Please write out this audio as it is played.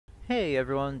Hey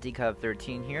everyone,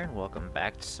 DCOV13 here, and welcome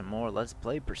back to some more Let's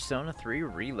Play Persona 3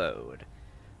 Reload.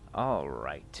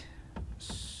 Alright,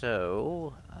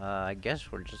 so, I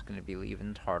guess we're just gonna be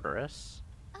leaving Tartarus.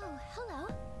 Oh, hello.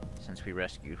 Since we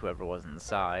rescued whoever was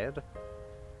inside.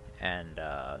 And,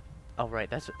 oh right,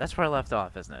 that's where I left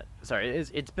off, isn't it? Sorry,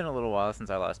 it's been a little while since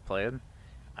I last played.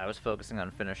 I was focusing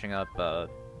on finishing up,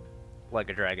 Like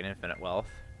a Dragon Infinite Wealth,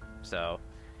 so...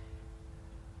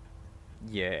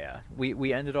 Yeah,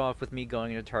 we ended off with me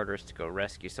going into Tartarus to go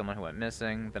rescue someone who went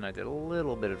missing, then I did a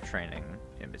little bit of training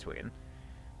in between.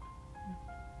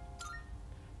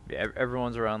 Yeah,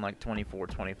 everyone's around like 24,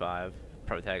 25,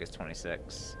 Protag is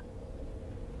 26.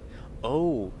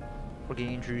 Oh, we're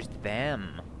getting introduced to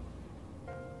them.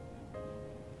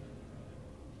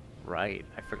 Right,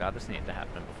 I forgot this needed to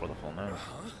happen before the full moon.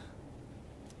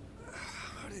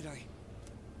 How did I...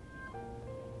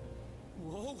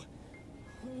 Whoa!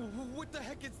 What the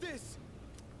heck is this?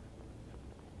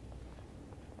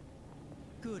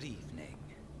 Good evening.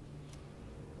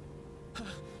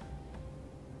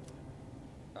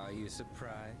 Are you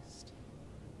surprised?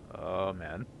 Oh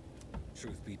man.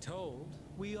 Truth be told,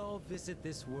 we all visit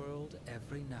this world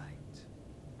every night.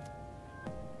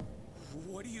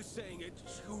 What are you saying?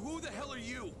 Who the hell are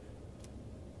you?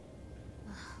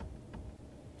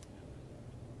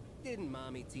 Didn't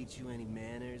Mommy teach you any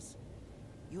manners?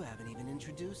 You haven't even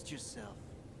introduced yourself.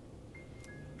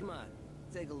 Come on,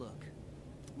 take a look.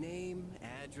 Name,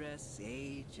 address,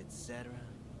 age, etc.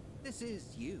 This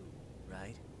is you,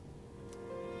 right?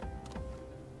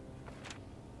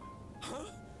 Huh?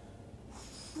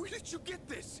 Where did you get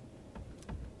this?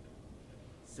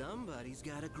 Somebody's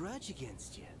got a grudge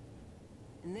against you.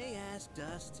 And they asked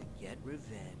us to get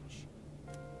revenge.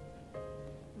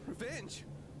 Revenge?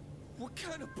 What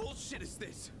kind of bullshit is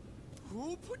this?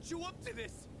 Who put you up to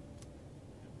this?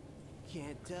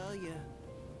 Can't tell you.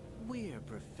 We're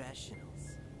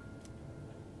professionals.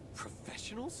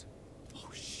 Professionals? Oh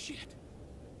shit.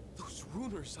 Those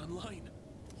rumors online.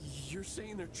 You're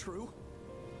saying they're true?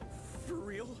 For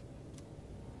real?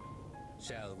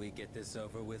 Shall we get this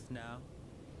over with now?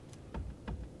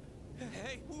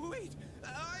 Hey, wait!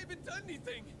 I haven't done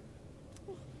anything!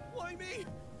 Why me?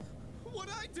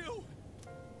 What'd I do?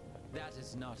 That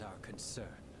is not our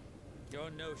concern. Your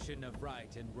notion of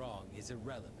right and wrong is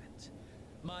irrelevant.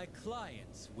 My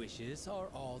client's wishes are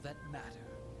all that matter.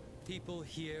 People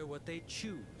hear what they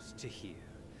choose to hear,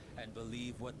 and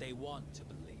believe what they want to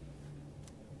believe.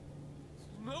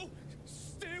 No!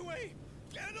 Stay away!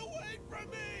 Get away from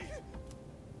me!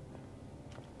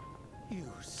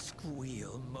 You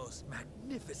squeal most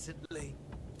magnificently.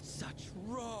 Such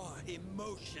raw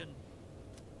emotion.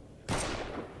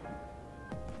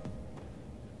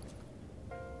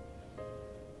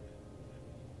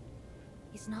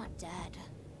 He's not dead.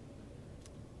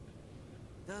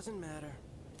 Doesn't matter.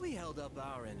 We held up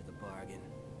our end of the bargain.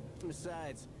 And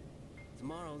besides,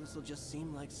 tomorrow this'll just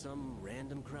seem like some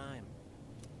random crime.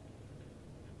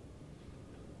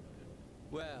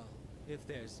 Well, if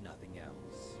there's nothing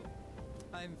else,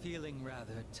 I'm feeling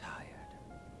rather tired.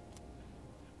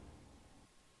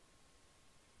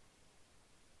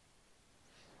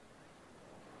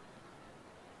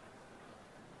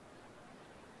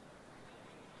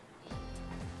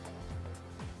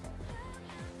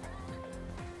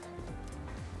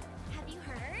 Have you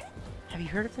heard? Have you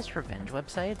heard of this revenge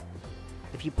website?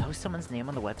 If you post someone's name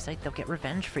on the website, they'll get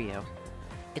revenge for you.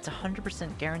 It's a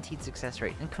 100% guaranteed success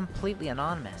rate and completely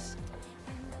anonymous.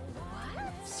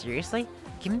 What? Seriously?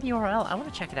 Give me the URL, I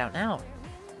want to check it out now.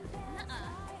 Nuh-uh.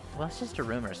 Well, it's just a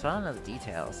rumor, so I don't know the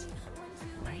details.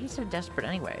 Why are you so desperate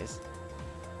anyways?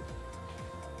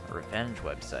 A revenge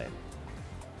website.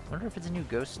 Wonder if it's a new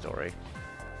ghost story.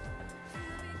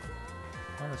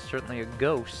 Well, it's certainly a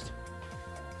ghost.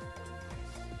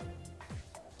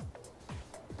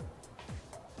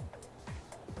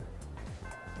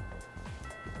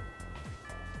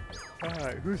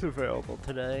 Alright, who's available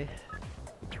today?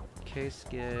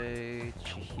 Keisuke,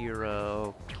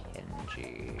 Chihiro,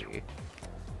 Kenji.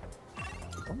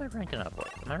 What am I ranking up with?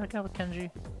 Am I ranking up with Kenji?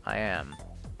 I am.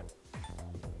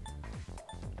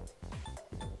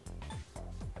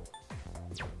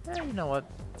 You know what?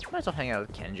 Might as well hang out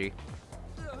with Kenji.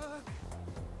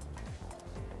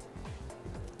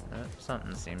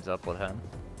 Something seems up with him.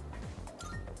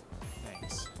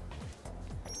 Thanks.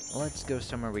 Let's go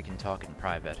somewhere we can talk in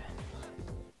private.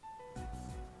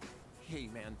 Hey,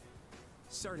 man.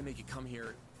 Sorry to make you come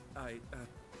here. Damn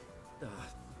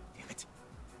it.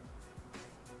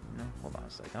 No, hold on a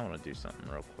sec. I want to do something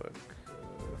real quick.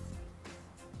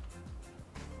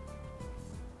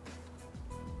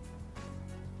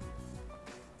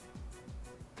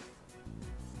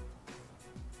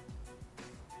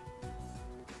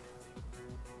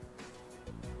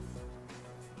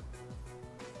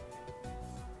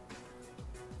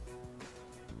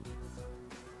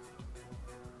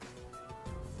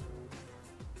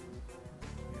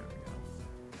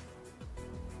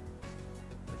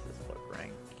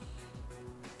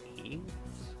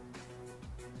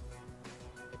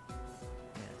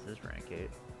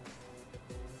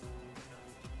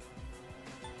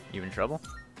 You in trouble?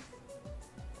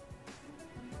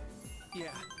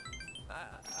 Yeah.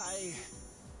 I...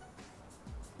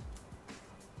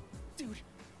 Dude,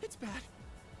 it's bad.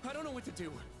 I don't know what to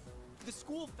do. The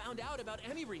school found out about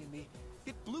Emery and me.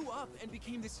 It blew up and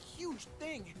became this huge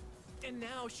thing. And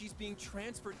now she's being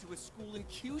transferred to a school in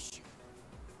Kyushu.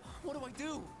 What do I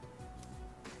do?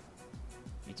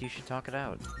 You two should talk it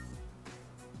out.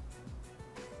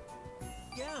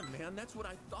 Yeah, man, that's what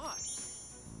I thought.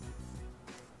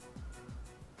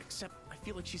 Except I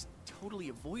feel like she's totally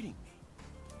avoiding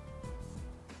me.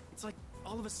 It's like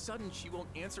all of a sudden she won't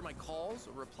answer my calls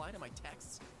or reply to my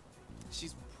texts.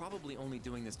 She's probably only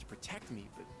doing this to protect me,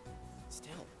 but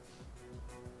still.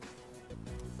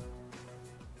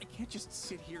 I can't just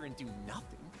sit here and do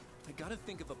nothing. I gotta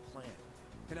think of a plan,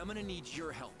 and I'm gonna need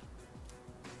your help.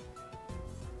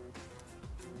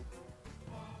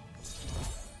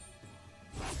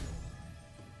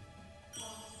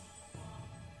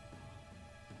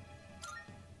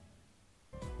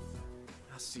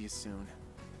 I'll see you soon.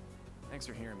 Thanks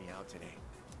for hearing me out today.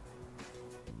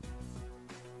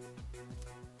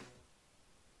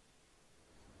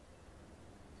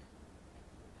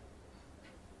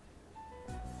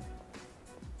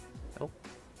 Oh.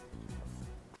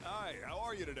 Hi, how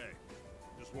are you today?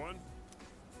 Just one?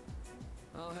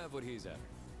 I'll have what he's after.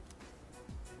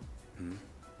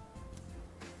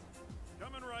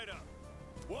 Coming right up.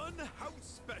 One house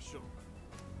special.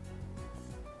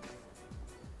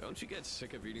 Don't you get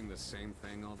sick of eating the same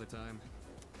thing all the time?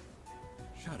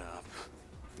 Shut up.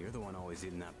 You're the one always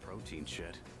eating that protein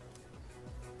shit.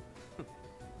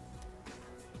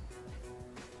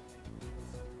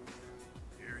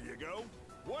 Here you go.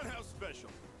 One house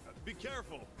special. Be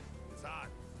careful. It's hot.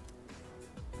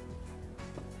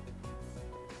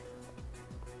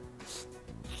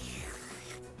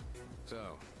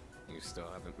 So, you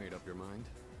still haven't made up your mind?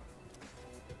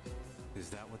 Is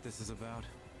that what this is about?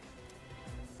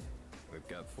 We've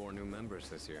got 4 new members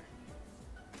this year.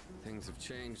 Things have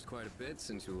changed quite a bit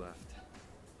since you left.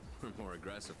 We're more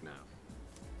aggressive now.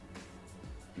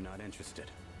 Not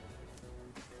interested.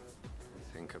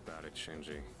 Think about it,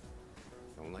 Kenji.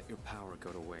 Don't let your power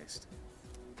go to waste.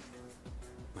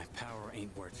 My power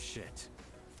ain't worth shit.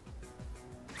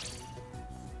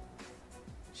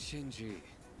 Kenji.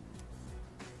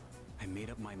 I made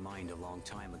up my mind a long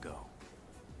time ago.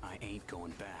 I ain't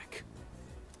going back.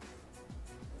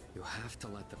 You have to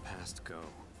let the past go.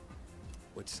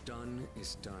 What's done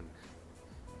is done.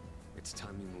 It's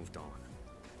time you moved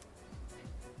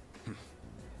on.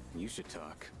 You should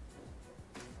talk.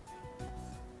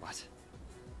 What?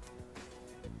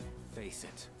 Face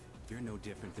it, you're no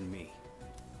different than me.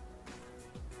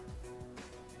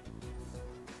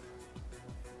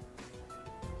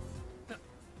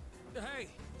 Hey,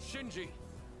 Shinji.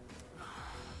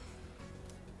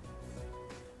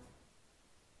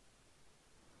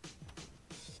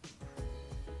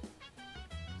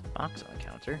 Box on the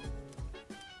counter.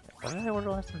 What did I order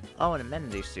last time? Oh, an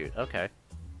amenity suit. Okay.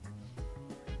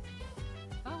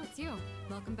 Oh, it's you.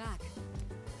 Welcome back.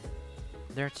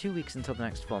 There are 2 weeks until the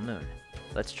next full moon.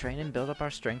 Let's train and build up our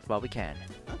strength while we can.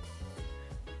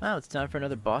 Wow, it's time for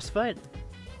another boss fight?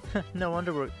 No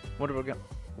wonder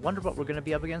wonder what we're gonna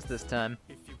be up against this time.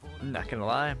 I'm not gonna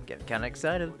lie, I'm getting kinda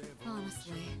excited.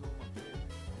 Honestly.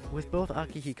 With both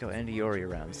Akihiko and Iori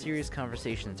around, serious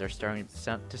conversations are starting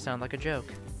to sound like a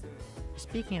joke.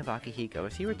 Speaking of Akihiko,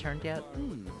 has he returned yet?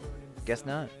 Guess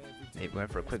not. Maybe went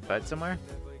for a quick bite somewhere?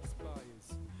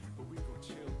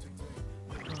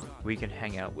 We can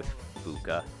hang out with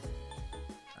Fuka.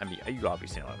 I mean, you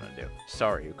obviously know what I'm gonna do.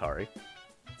 Sorry, Yukari.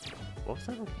 What was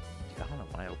that? I don't know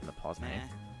why I opened the pause menu.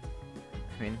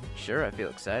 I mean, sure, I feel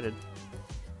excited.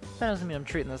 That doesn't mean I'm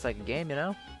treating this like a game, you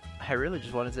know? I really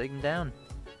just want to take him down.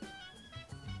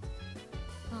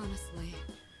 Honestly.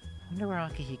 I wonder where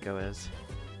Akihiko is.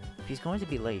 If he's going to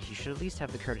be late, he should at least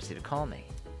have the courtesy to call me.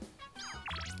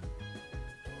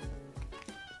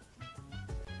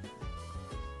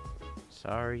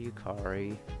 Sorry,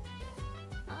 Yukari.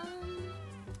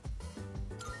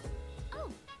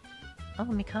 Oh, Oh,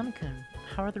 Mikami-kun,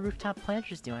 how are the rooftop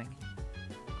planters doing?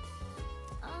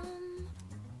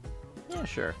 Yeah,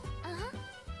 sure. uh-huh.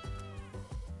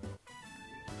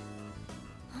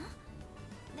 Huh?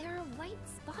 There are white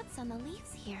spots on the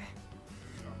leaves here.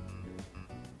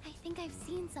 I think I've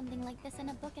seen something like this in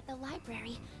a book at the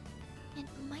library. It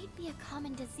might be a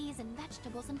common disease in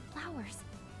vegetables and flowers.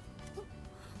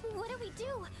 What do we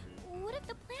do? What if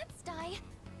the plants die?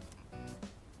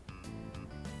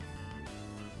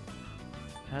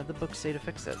 How did the book say to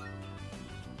fix it?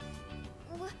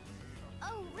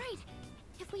 Oh, right.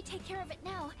 If we take care of it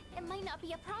now, it might not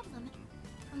be a problem.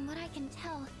 From what I can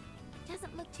tell,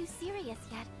 doesn't look too serious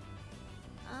yet.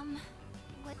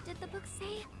 What did the book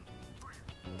say?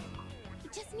 You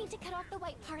just need to cut off the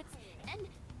white parts and...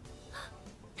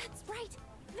 That's right!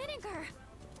 Vinegar!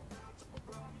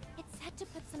 It said to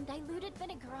put some diluted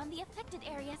vinegar on the affected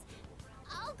areas.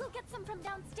 I'll go get some from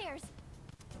downstairs.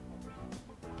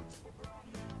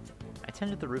 I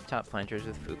tended the rooftop planters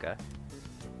with Fuka.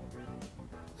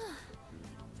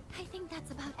 I think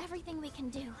that's about everything we can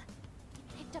do.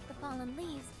 We picked up the fallen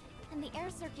leaves, and the air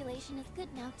circulation is good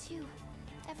now too.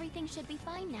 Everything should be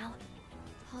fine now.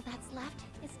 All that's left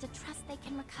is to trust they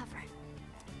can recover.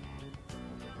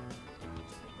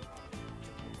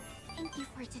 Thank you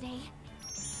for today.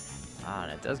 Ah,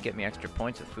 and it does get me extra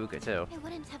points with Fuka too. I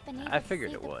wouldn't have been able I to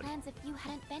figured save it the would. plans if you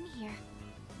hadn't been here.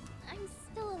 I'm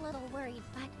still a little worried,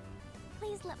 but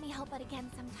please let me help out again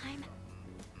sometime.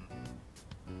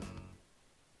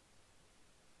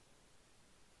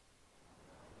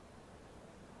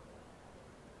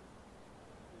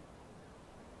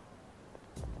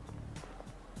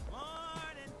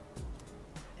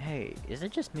 Hey, is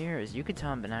it just me or has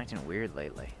Yukaton been acting weird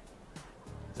lately?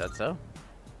 Is that so?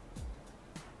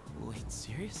 Wait,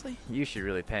 seriously? You should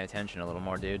really pay attention a little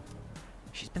more, dude.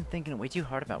 She's been thinking way too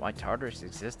hard about why Tartarus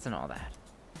exists and all that.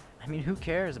 I mean, who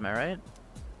cares, am I right?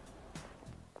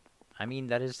 I mean,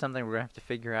 that is something we're gonna have to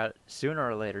figure out sooner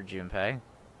or later, Junpei.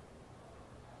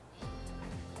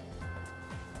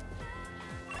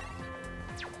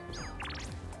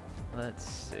 Let's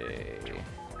see.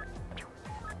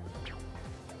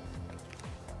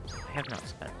 I have not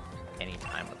spent any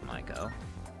time with Maiko.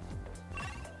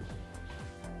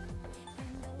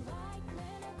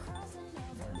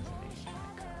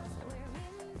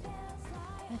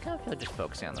 I kind of feel like just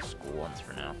focusing on the school ones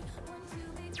for now.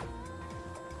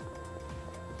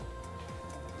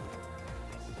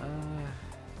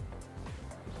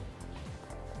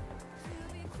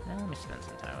 Now let me spend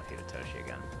some time with Hidetoshi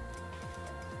again.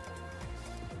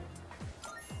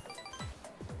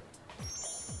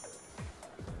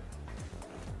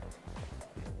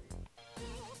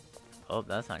 Oh,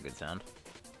 that's not a good sound.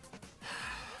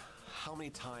 How many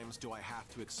times do I have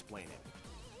to explain it?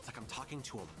 It's like I'm talking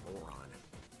to a moron.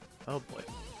 Oh boy.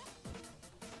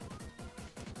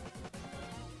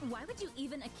 Why would you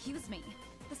even accuse me?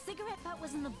 The cigarette butt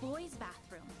was in the boys'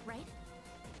 bathroom, right?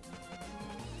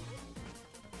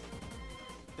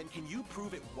 Then can you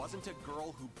prove it wasn't a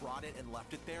girl who brought it and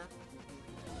left it there?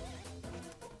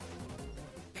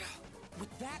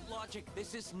 With that logic,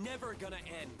 this is never gonna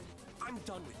end. I'm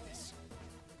done with this.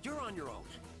 You're on your own.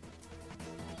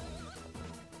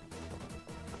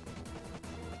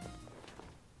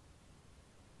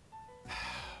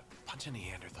 Bunch of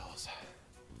Neanderthals.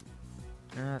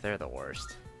 They're the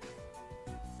worst.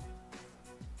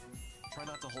 Try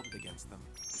not to hold it against them.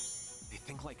 They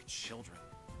think like children.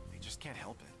 They just can't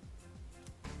help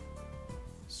it.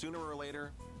 Sooner or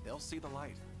later, they'll see the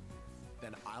light.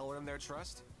 Then I'll earn their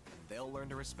trust, and they'll learn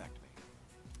to respect me.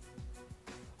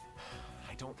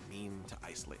 I don't mean to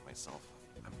isolate myself.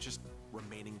 I'm just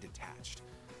remaining detached.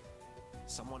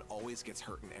 Someone always gets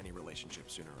hurt in any relationship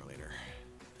sooner or later.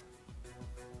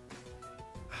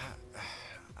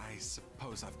 I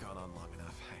suppose I've gone on long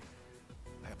enough.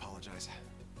 I apologize.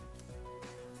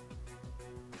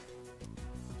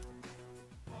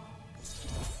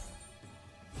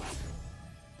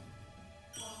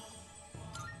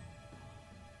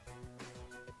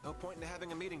 No point in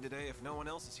having a meeting today if no one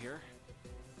else is here.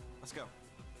 Let's go.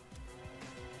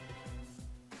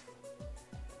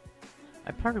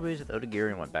 I parted ways with Odagiri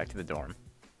and went back to the dorm.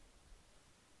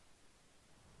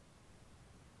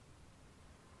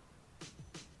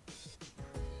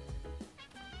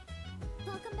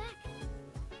 Welcome back.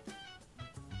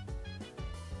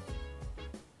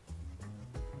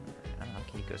 I don't know,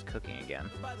 Kiko's cooking again.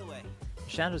 By the way,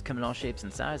 Shadows come in all shapes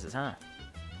and sizes, huh?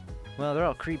 Well, they're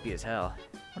all creepy as hell.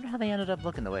 Wonder how they ended up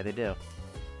looking the way they do.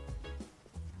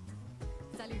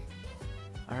 Salut.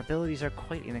 Our abilities are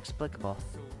quite inexplicable.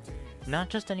 Not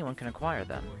just anyone can acquire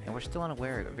them, and we're still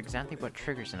unaware of exactly what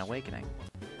triggers an awakening.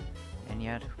 And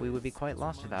yet, we would be quite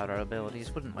lost without our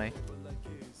abilities, wouldn't we?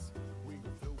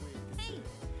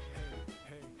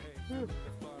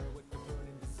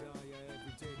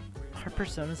 Our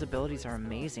Persona's abilities are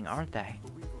amazing, aren't they?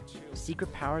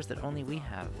 Secret powers that only we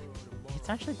have. It's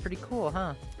actually pretty cool,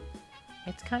 huh?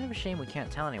 It's kind of a shame we can't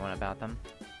tell anyone about them.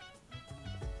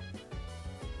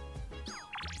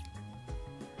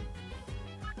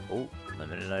 Oh,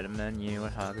 limited item menu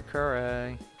at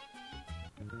Hagakure.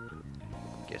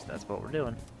 Guess that's what we're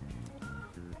doing.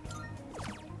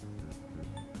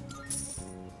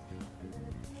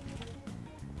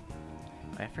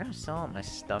 I forgot to sell all my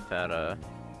stuff at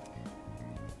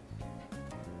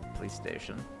police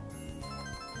station.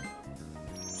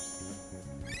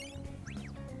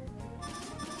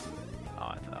 Oh,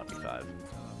 I thought it'd be 5.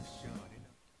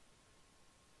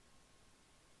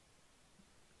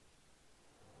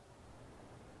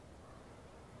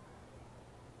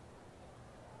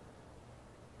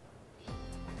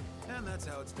 And that's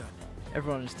how it's done.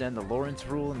 Everyone understand the Lawrence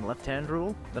rule and the left-hand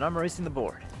rule? Then I'm erasing the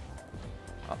board.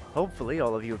 Hopefully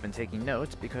all of you have been taking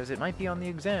notes, because it might be on the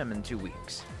exam in 2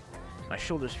 weeks. My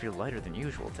shoulders feel lighter than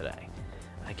usual today.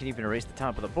 I can even erase the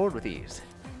top of the board with ease.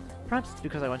 Perhaps it's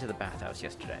because I went to the bathhouse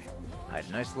yesterday. I had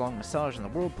a nice long massage in the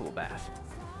whirlpool bath.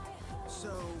 So,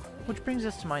 Which brings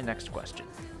us to my next question.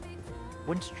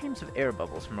 When streams of air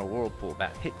bubbles from a whirlpool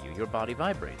bath hit you, your body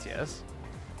vibrates, yes?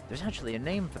 There's actually a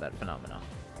name for that phenomenon.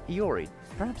 Iori,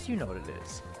 perhaps you know what it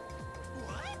is.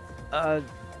 What?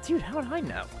 Dude, how would I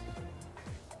know?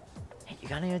 Hey, you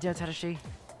got any idea, Tadashi?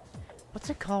 What's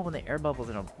it called when the air bubbles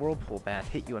in a whirlpool bath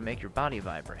hit you and make your body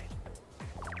vibrate?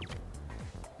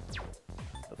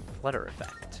 The flutter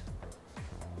effect.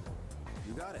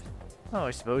 you got it. Oh,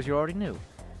 I suppose you already knew.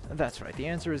 That's right, the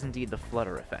answer is indeed the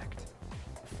flutter effect.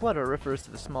 Flutter refers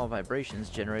to the small vibrations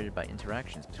generated by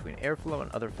interactions between airflow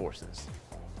and other forces.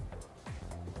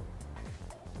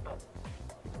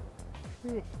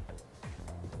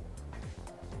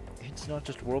 It's not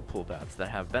just whirlpool baths that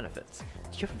have benefits.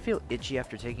 Do you ever feel itchy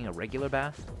after taking a regular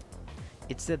bath?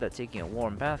 It's said that taking a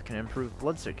warm bath can improve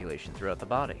blood circulation throughout the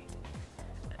body.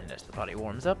 And as the body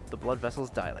warms up, the blood vessels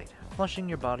dilate, flushing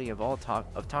your body of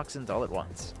toxins all at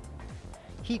once.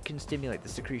 Heat can stimulate the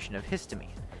secretion of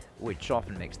histamine, which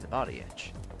often makes the body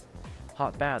itch.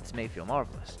 Hot baths may feel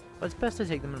marvelous, but it's best to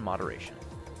take them in moderation.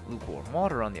 Lukewarm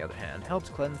water, on the other hand, helps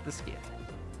cleanse the skin.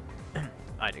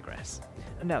 I digress.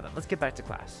 Now then, let's get back to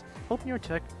class. Open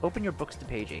your books to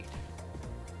page 8.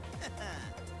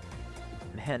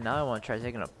 Man, now I want to try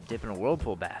taking a dip in a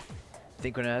whirlpool bath.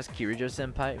 Think we're gonna ask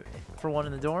Kirijo-senpai for one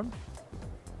in the dorm?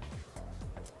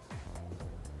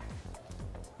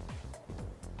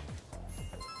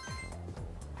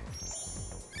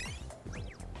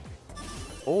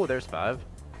 Oh, there's 5.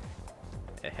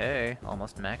 Hey,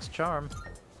 almost max charm.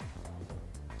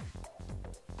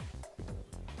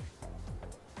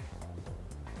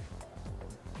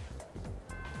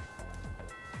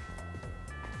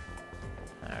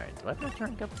 Alright, do I have to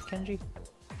rank up with Kenji?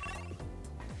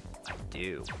 I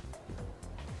do.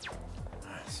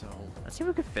 So, Let's see if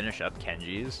we can finish up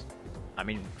Kenji's. I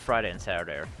mean, Friday and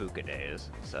Saturday are Fuka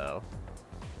days, so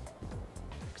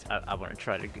 'cause I want to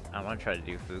try to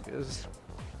do Fukas.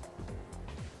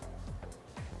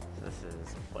 So this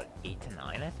is what, 8 to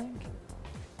 9, I think.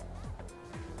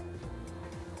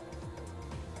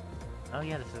 Oh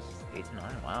yeah, this is 8 to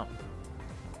 9. Wow.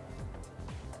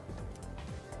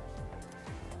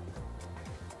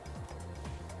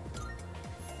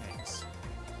 thanks.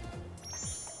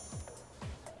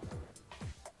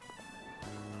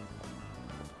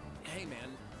 Hey man,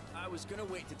 I was gonna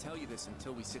wait to tell you this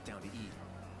until we sit down to eat,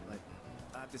 but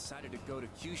I've decided to go to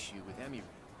Kyushu with Emiri.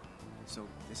 So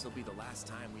this'll be the last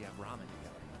time we have ramen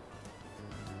together.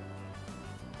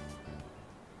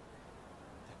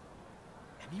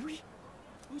 Emiri?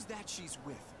 Who's that she's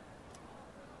with?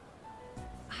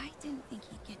 I didn't think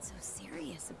he'd get so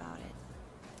serious about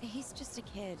it. He's just a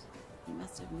kid. He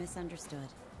must have misunderstood.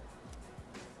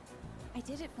 I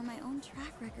did it for my own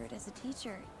track record as a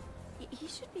teacher. He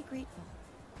should be grateful.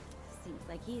 Seems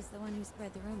like he's the one who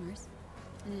spread the rumors.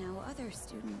 And now other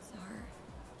students are...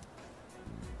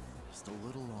 Just a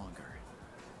little longer.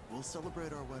 We'll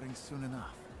celebrate our wedding soon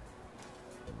enough.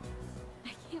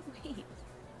 I can't wait.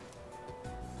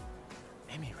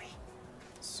 Emiri.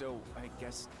 So I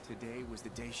guess today was the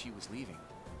day she was leaving.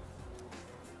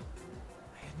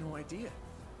 I had no idea.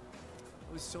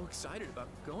 I was so excited about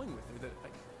going with her that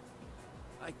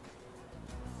I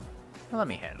Let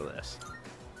me handle this.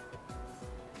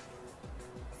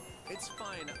 It's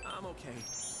fine. I'm okay.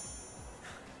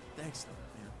 Thanks, though,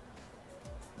 man.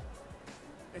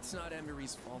 It's not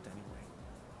Emiri's fault anyway.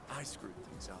 I screwed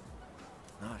things up,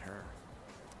 not her.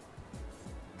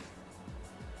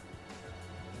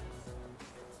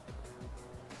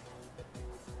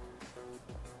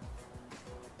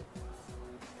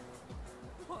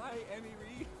 Why,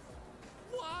 Emiri?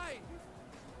 Why?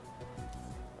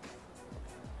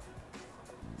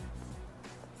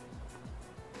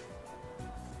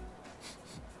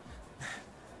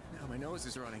 Now my nose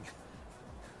is running.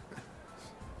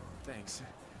 Thanks.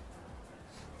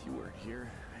 If you weren't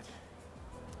here, I'd...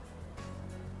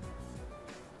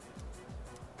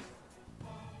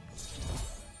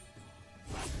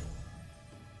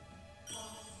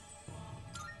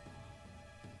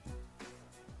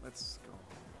 Let's go home.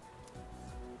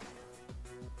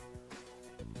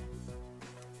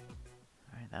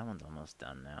 that one's almost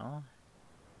done now.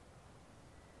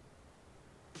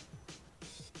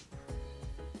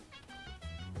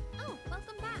 Oh,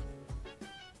 welcome back.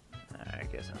 I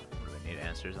guess I don't really need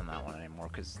answers on that one anymore,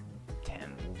 because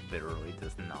 10 literally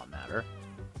does not matter.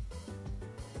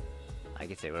 I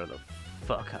can say whatever the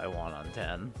fuck I want on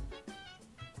 10.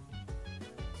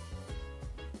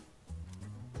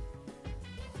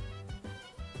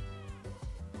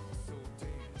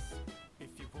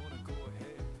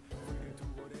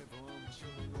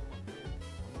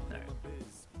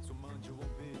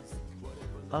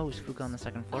 Oh, is Fuka on the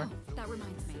second floor? Oh, that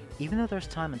reminds me. Even though there's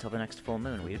time until the next full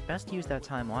moon, we'd best use that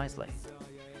time wisely.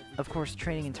 Of course,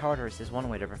 training in Tartarus is one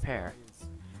way to prepare.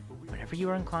 Whenever you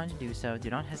are inclined to do so, do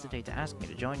not hesitate to ask me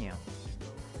to join you.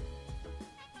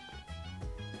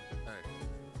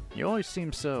 You always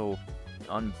seem so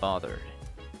unbothered.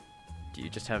 Do you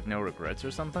just have no regrets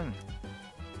or something?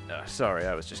 Sorry,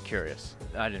 I was just curious.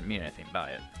 I didn't mean anything by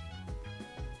it.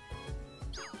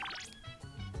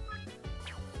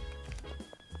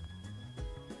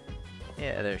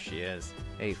 Yeah, there she is.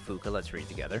 Hey, Fuka, let's read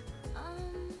together. Oh.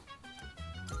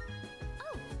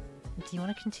 Do you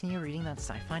want to continue reading that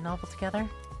sci-fi novel together?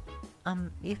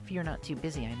 If you're not too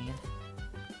busy, I mean.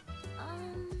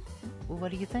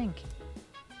 What do you think?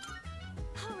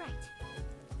 All right.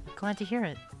 Glad to hear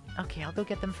it. Okay, I'll go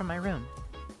get them from my room.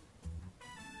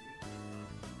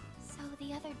 So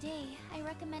the other day, I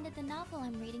recommended the novel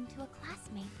I'm reading to a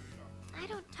classmate. I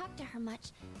don't talk to her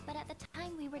much, but at the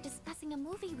time we were discussing a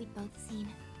movie we'd both seen.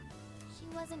 She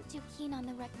wasn't too keen on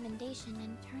the recommendation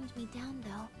and turned me down,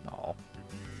 though. Aw.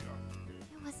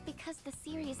 It was because the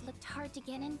series looked hard to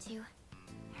get into.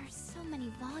 There's so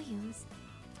many volumes.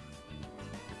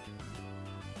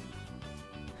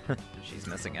 She's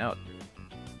missing out.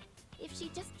 If she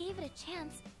just gave it a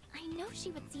chance, I know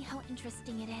she would see how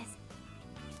interesting it is.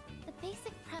 The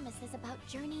basic premise is about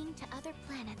journeying to other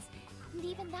planets, and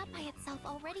even that by itself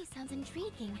already sounds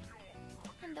intriguing.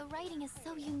 And the writing is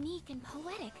so unique and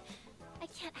poetic, I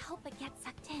can't help but get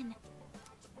sucked in.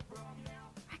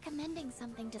 Recommending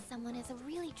something to someone is a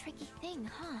really tricky thing,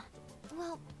 huh?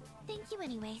 Well, thank you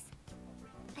anyways.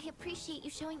 I appreciate you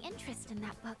showing interest in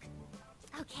that book.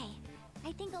 Okay,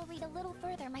 I think I'll read a little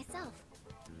further myself.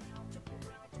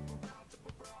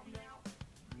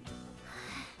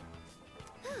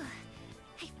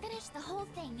 I finished the whole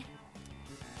thing.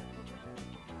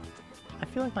 I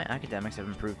feel like my academics have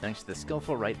improved thanks to the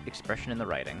skillful expression in the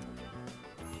writing.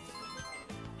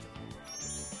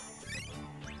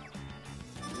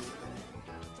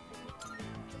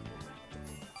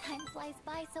 Time flies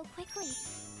by so quickly.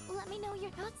 Let me know your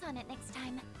thoughts on it next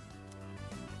time.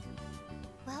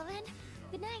 Well then,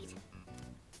 good night.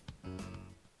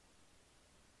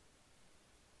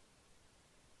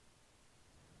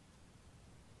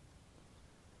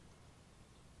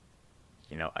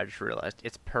 You know, I just realized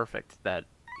it's perfect that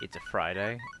it's a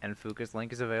Friday and Fuka's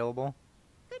link is available.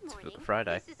 Good It's morning. Fuka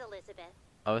Friday. This is Elizabeth.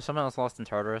 Oh, is someone else lost in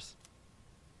Tartarus?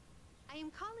 I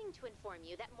am calling to inform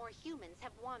you that more humans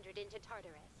have wandered into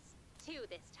Tartarus. 2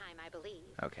 this time, I believe.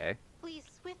 Okay. Please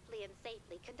swiftly and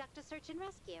safely conduct a search and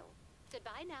rescue.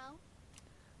 Goodbye now.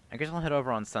 I guess I'll head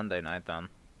over on Sunday night then.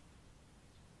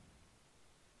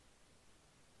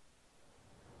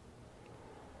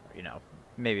 You know,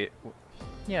 maybe...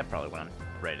 Yeah, probably when I'm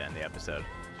ready to end the episode.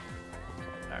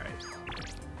 Alright.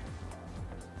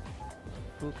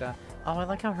 Fuka. Oh, I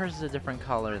like how hers is a different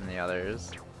color than the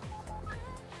others.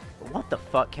 What the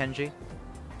fuck, Kenji?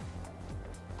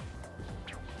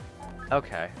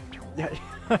 Okay. Yeah,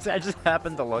 I just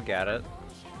happened to look at it.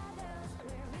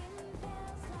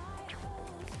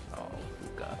 Oh,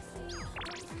 Fuka.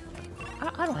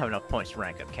 I don't have enough points to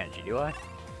rank up Kenji, do I?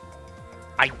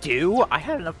 I do? I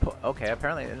had enough okay,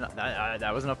 apparently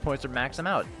that was enough points to max him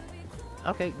out.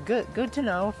 Okay, good to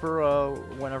know for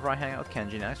whenever I hang out with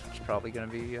Kenji next, which is probably gonna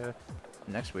be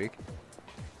next week.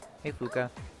 Hey,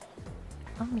 Fuka.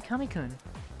 Oh, Mikami-kun.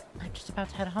 I'm just about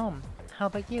to head home. How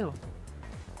about you?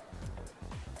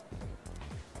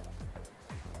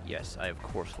 Yes, I of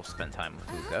course will spend time with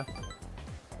Fuka.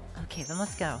 Okay, then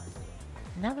let's go.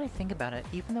 Now that I think about it,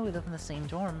 even though we live in the same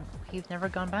dorm, we've never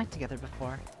gone back together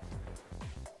before.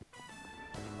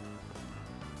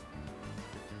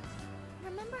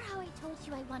 Remember how I told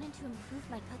you I wanted to improve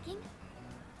my cooking?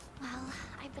 Well,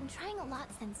 I've been trying a lot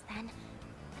since then,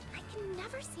 but I can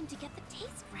never seem to get the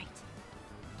taste right.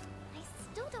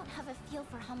 I still don't have a feel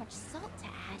for how much salt to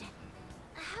add.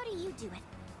 How do you do it?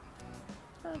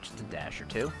 Just a dash or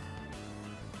two.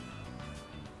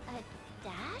 A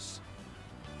dash?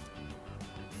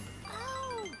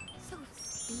 Oh, so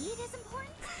speed is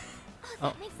important? Oh,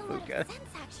 that makes a lot of Fuka.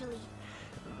 sense, actually.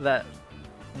 That...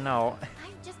 No. I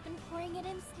just been pouring it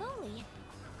in slowly.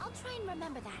 I'll try and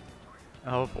remember that.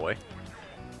 Oh boy.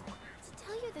 To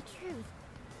tell you the truth,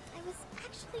 I was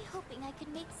actually hoping I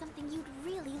could make something you'd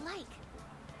really like.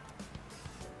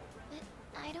 But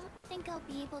I don't think I'll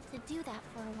be able to do that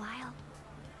for a while.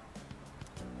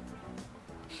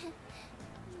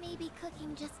 Maybe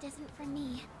cooking just isn't for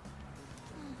me.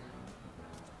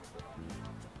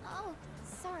 Oh,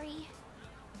 sorry.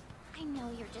 I know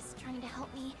you're just trying to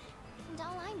help me, and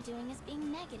all I'm doing is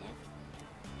being negative.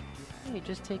 Hey,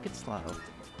 just take it slow.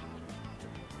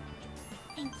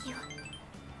 Thank you.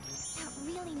 That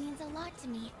really means a lot to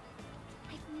me.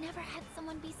 I've never had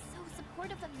someone be so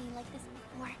supportive of me like this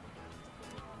before.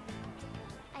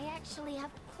 I actually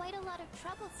have quite a lot of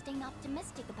trouble staying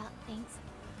optimistic about things.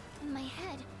 In my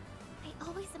head, I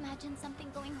always imagine something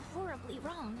going horribly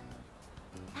wrong.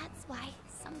 That's why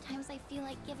sometimes I feel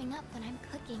like giving up when I'm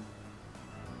cooking.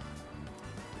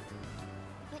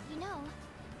 But you know,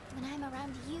 when I'm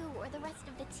around you or the rest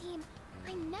of the team,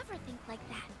 I never think like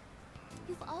that.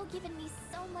 You've all given me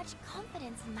so much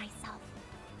confidence in myself.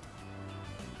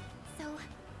 So,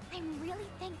 I'm really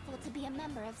thankful to be a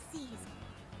member of C's.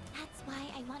 That's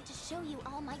why I want to show you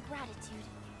all my gratitude.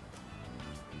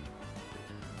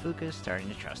 Fuka's starting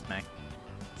to trust me.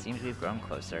 Seems we've grown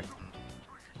closer.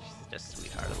 She's just a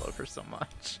sweetheart. I love her so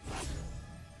much.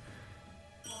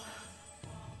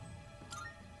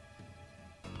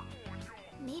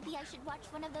 Maybe I should watch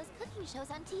one of those cooking shows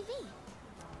on TV.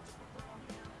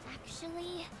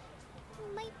 Actually,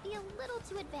 it might be a little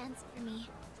too advanced for me.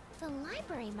 The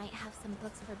library might have some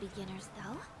books for beginners,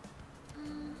 though.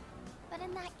 But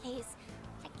in that case,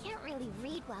 I can't really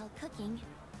read while cooking.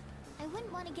 I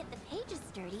wouldn't want to get the pages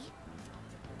dirty.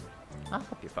 I'll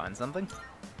help you find something.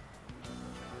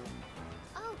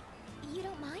 Oh, you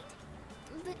don't mind?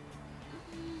 But...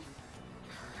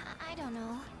 I don't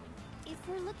know. If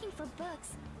we're looking for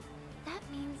books, that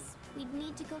means we'd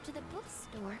need to go to the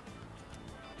bookstore.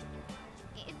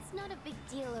 It's not a big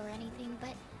deal or anything,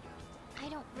 but I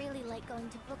don't really like going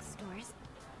to bookstores.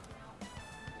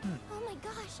 Oh my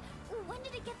gosh! When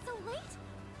did it get so late?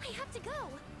 I have to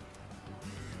go!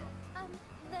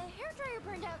 The hairdryer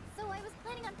burned out, so I was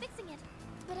planning on fixing it.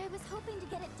 But I was hoping to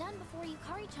get it done before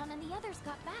Yukari-chan and the others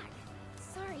got back.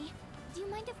 Sorry. Do you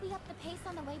mind if we up the pace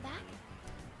on the way back?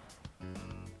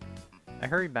 I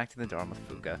hurried back to the dorm with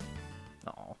Fuka.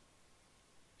 Aw.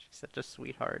 She's such a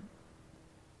sweetheart.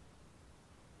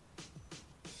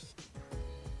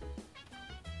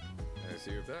 I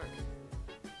see you're back.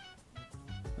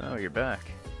 Oh, you're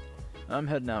back. I'm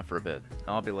heading out for a bit.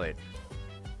 I'll be late.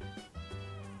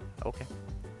 Okay.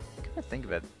 Gotta think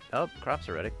of it. Oh, crops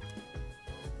are ready.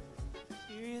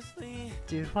 Seriously?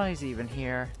 Dude, why is he even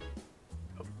here?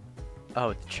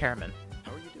 Oh, the chairman.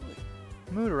 How are you doing?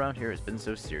 Mood around here has been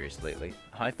so serious lately.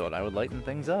 I thought I would lighten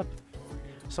things up.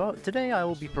 So today I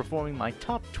will be performing my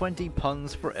top 20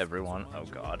 puns for everyone. Oh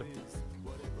god.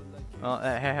 Well,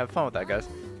 hey, have fun with that, guys.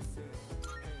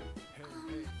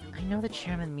 I know the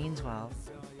chairman means well,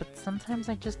 but sometimes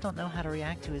I just don't know how to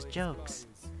react to his jokes.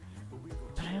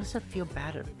 But I also feel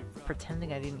bad at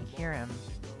pretending I didn't hear him.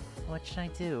 What should I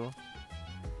do?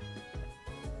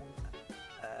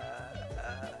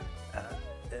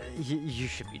 You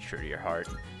should be true to your heart.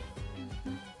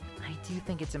 I do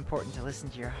think it's important to listen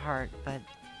to your heart, but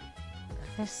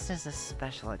this is a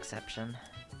special exception.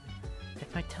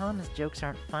 If I tell him his jokes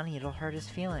aren't funny, it'll hurt his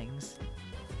feelings.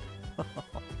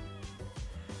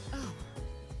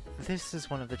 This is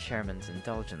one of the chairman's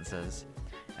indulgences.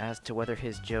 As to whether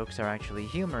his jokes are actually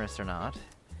humorous or not,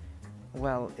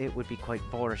 well, it would be quite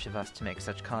boorish of us to make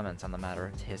such comments on the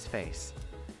matter to his face.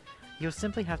 You'll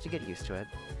simply have to get used to it.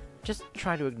 Just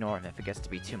try to ignore him if it gets to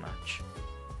be too much.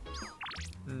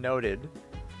 Noted.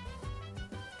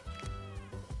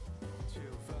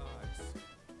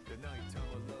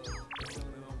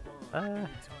 Yeah,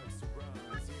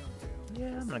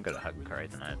 I'm gonna go to Hugakari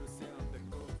tonight.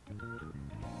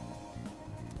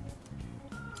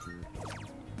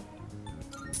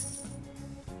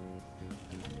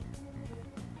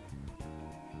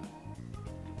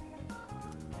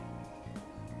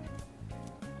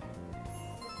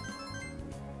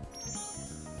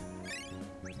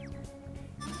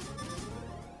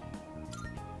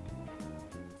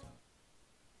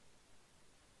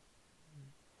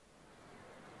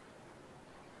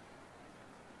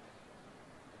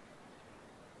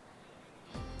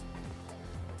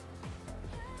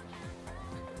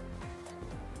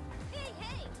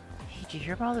 Did you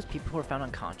hear about all those people who were found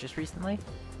unconscious recently?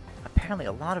 Apparently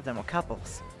a lot of them were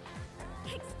couples.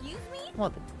 Excuse me?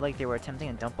 Well, like they were attempting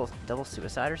a double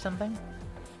suicide or something?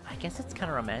 I guess it's kind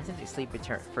of romantic to sleep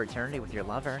for eternity with your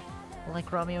lover.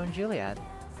 Like Romeo and Juliet.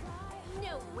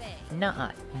 No way.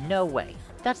 Nuh-uh. No way.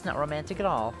 That's not romantic at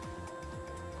all.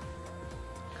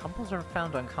 Couples are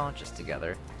found unconscious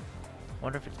together.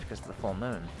 Wonder if it's because of the full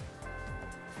moon.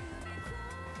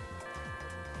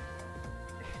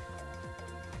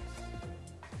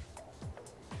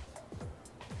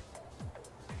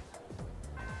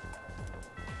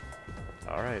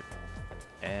 Alright.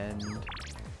 And...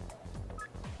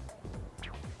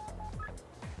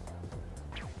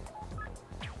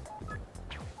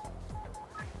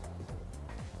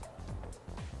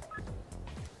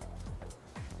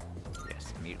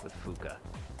 yes, meet with Fuka.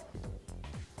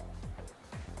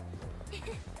 Thank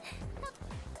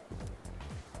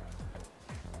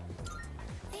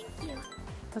you.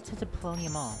 Let's head to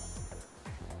Polonium Mall.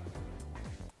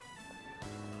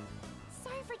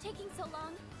 Sorry for taking so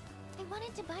long. I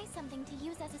wanted to buy something to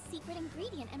use as a secret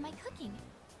ingredient in my cooking.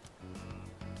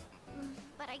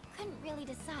 But I couldn't really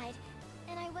decide,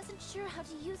 and I wasn't sure how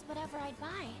to use whatever I'd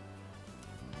buy.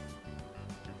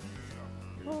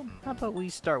 Well, how about we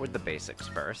start with the basics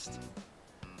first?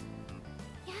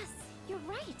 Yes, you're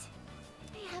right.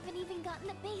 I haven't even gotten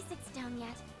the basics down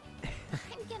yet.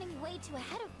 I'm getting way too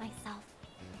ahead of myself.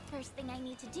 First thing I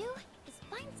need to do is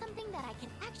find something that I can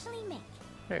actually make.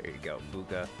 There you go,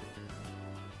 Fuka.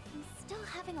 I'm still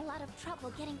having a lot of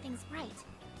trouble getting things right.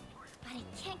 But I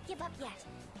can't give up yet.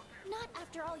 Not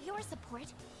after all your support.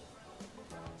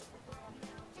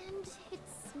 And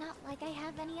it's not like I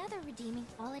have any other redeeming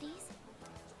qualities.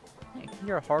 Hey,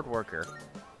 you're a hard worker.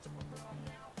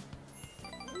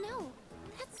 No,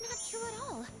 that's not true at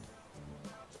all.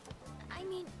 I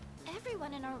mean,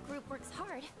 everyone in our group works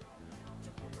hard.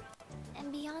 And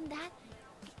beyond that,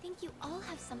 I think you all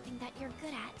have something that you're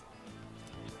good at.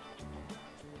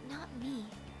 Not me.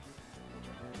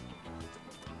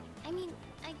 I mean,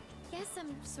 I guess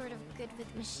I'm sort of good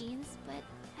with machines, but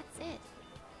that's it.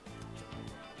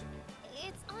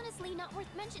 It's honestly not worth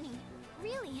mentioning.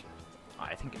 Really.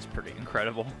 I think it's pretty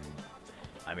incredible.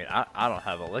 I mean, I don't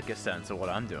have a lick of sense of what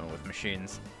I'm doing with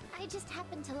machines. I just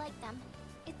happen to like them.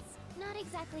 It's not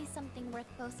exactly something worth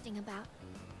boasting about.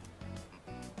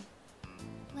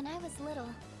 When I was little,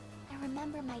 I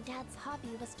remember my dad's hobby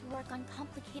was to work on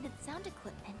complicated sound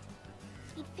equipment.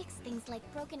 He'd fix things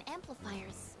like broken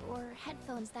amplifiers, or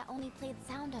headphones that only played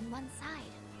sound on one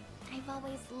side. I've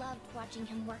always loved watching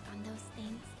him work on those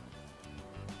things.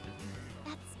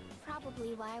 That's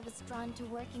probably why I was drawn to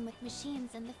working with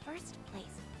machines in the first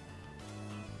place.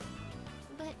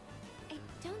 But I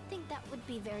don't think that would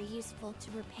be very useful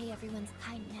to repay everyone's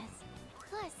kindness.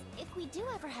 Plus, if we do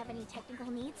ever have any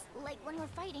technical needs, like when we're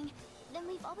fighting, then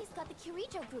we've always got the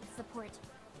Kirijo group's support.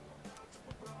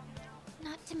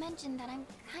 Not to mention that I'm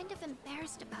kind of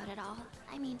embarrassed about it all.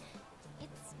 I mean,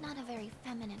 it's not a very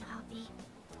feminine hobby.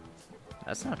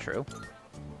 That's not true.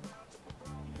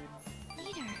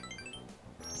 Later.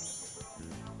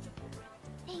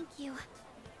 Thank you.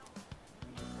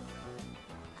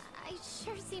 I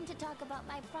sure seem to talk about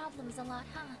my problems a lot,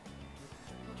 huh?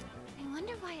 I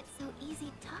wonder why it's so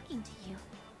easy talking to you.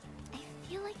 I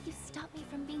feel like you stop me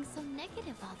from being so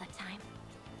negative all the time.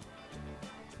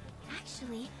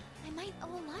 Actually, I might owe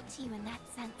a lot to you in that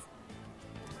sense.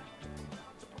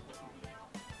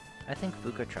 I think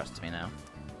Fuka trusts me now.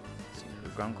 Seems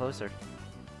we've grown closer.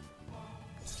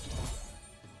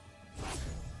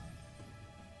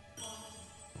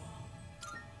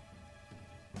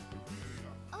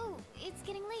 Oh, it's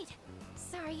getting late.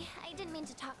 Sorry, I didn't mean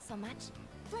to talk so much.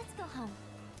 Let's go home.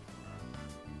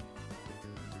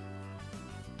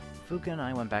 Fuka and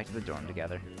I went back to the dorm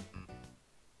together.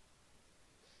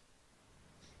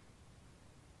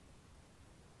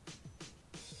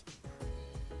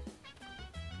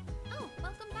 Oh,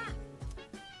 welcome back.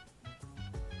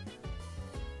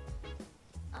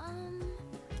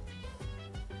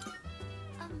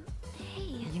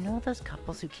 Hey. You know those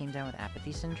couples who came down with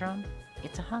apathy syndrome?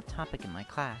 It's a hot topic in my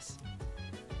class.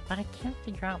 But I can't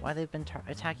figure out why they've been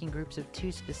attacking groups of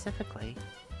two specifically.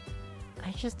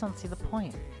 I just don't see the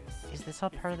point. Is this all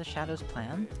part of the Shadow's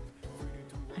plan?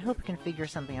 I hope we can figure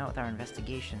something out with our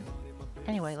investigation.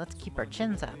 Anyway, let's keep our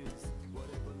chins up.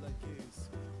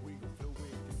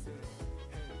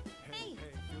 Hey.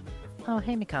 Oh,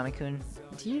 hey Mikami-kun.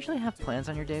 Do you usually have plans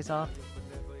on your days off?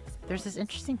 There's this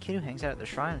interesting kid who hangs out at the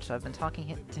shrine, so I've been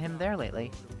talking to him there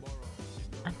lately.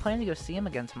 I'm planning to go see him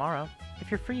again tomorrow. If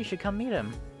you're free, you should come meet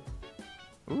him.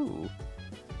 Ooh.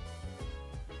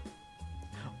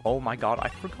 Oh my god, I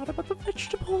forgot about the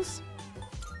vegetables!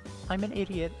 I'm an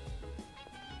idiot.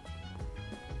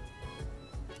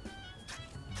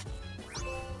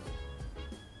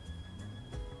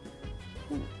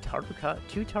 Ooh, tart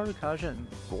two tarukaja and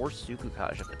 4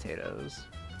 sukukaja potatoes.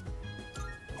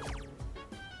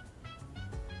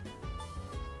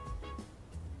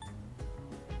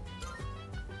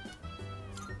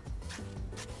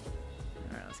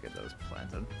 Alright, let's get those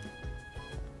planted.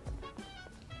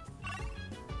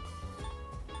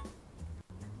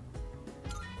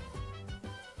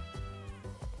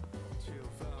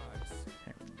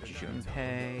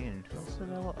 Junpei and who else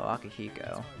developed? Oh,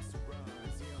 Akihiko.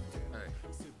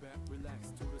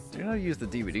 Do you know how to use the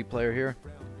DVD player here?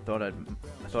 I thought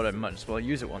I'd might as well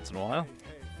use it once in a while.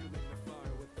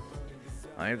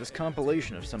 I have this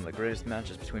compilation of some of the greatest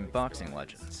matches between boxing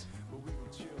legends.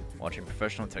 Watching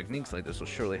professional techniques like this will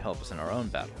surely help us in our own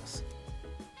battles.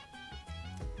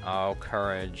 Oh,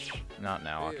 courage. Not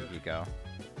now, Akihiko.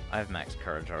 I have max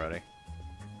courage already.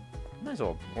 Might as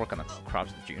well work on the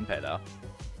crops with Junpei, though.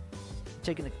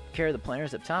 Taking care of the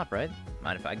players up top, right?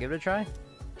 Mind if I give it a try?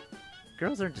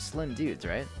 Girls aren't just slim dudes,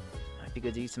 right? Might be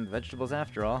good to eat some vegetables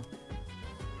after all.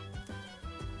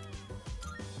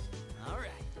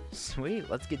 Alright. Sweet,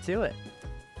 let's get to it.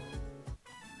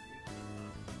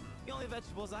 The only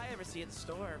vegetables I ever see at the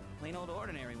store are plain old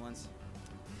ordinary ones.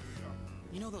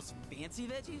 You know those fancy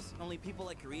veggies only people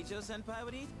like Kirijo-senpai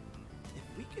would eat?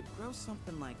 If we could grow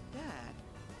something like that,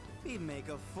 we'd make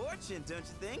a fortune, don't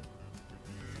you think?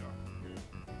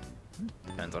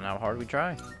 Depends on how hard we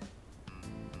try.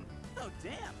 Oh,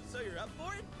 damn. So you're up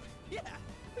for it? Yeah,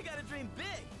 we gotta dream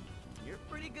big. You're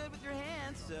pretty good with your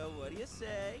hands, so what do you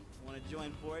say? Want to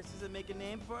join forces and make a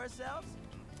name for ourselves?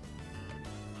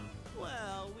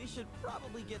 Well, we should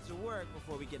probably get to work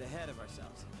before we get ahead of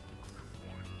ourselves.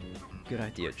 Good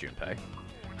idea, Junpei.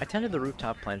 I tended the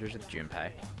rooftop planters with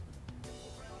Junpei.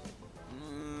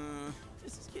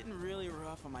 This is getting really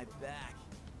rough on my back.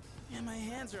 And my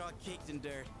hands are all caked in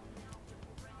dirt.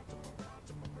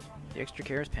 The extra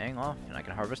care is paying off, and I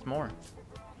can harvest more.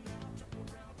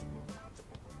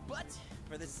 But,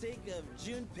 for the sake of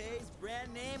Junpei's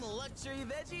brand name luxury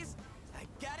veggies, I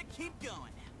gotta keep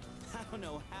going. I don't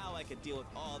know how I could deal with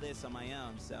all this on my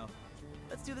own, so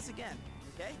let's do this again,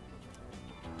 okay?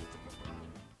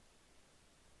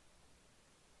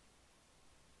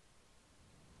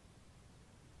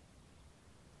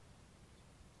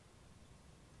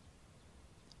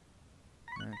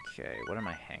 Okay, what are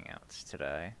my hangouts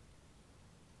today?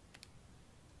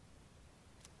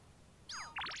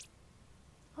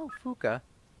 Oh, Fuka.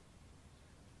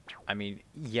 I mean,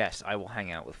 yes, I will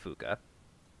hang out with Fuka.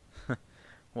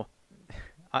 Well,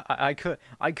 I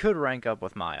could rank up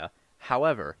with Maya.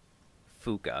 However,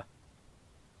 Fuka.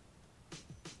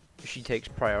 She takes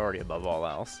priority above all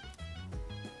else.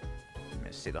 Let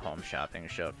me see the home shopping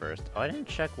show first. Oh, I didn't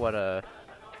check what I'm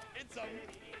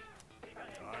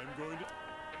going to...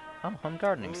 Oh, home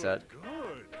gardening set.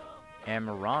 Good.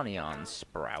 Amaranion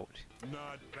sprout.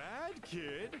 Not bad,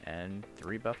 kid. And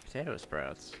 3 buff potato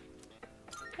sprouts.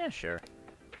 Yeah, sure.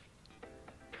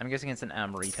 I'm guessing it's an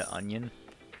Amarita onion.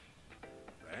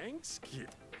 Thanks, kid.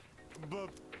 But...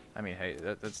 I mean, hey,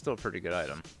 that's still a pretty good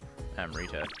item.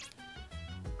 Amarita.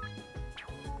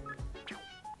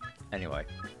 Anyway,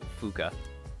 Fuka.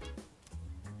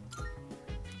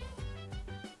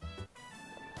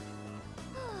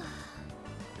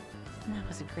 That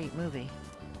was a great movie.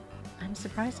 I'm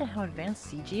surprised at how advanced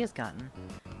CG has gotten.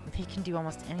 They can do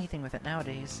almost anything with it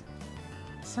nowadays.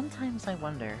 Sometimes I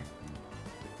wonder,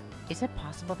 is it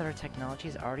possible that our technology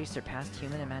has already surpassed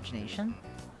human imagination?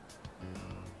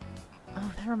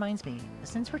 Oh, that reminds me,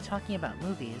 since we're talking about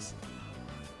movies,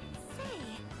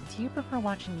 do you prefer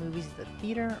watching movies at the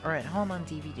theater or at home on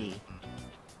DVD?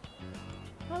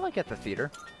 I like at the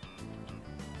theater.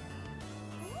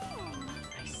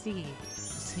 I see.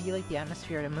 So you like the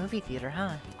atmosphere at a movie theater,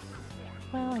 huh?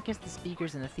 Well, I guess the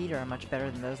speakers in the theater are much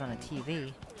better than those on a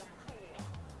TV.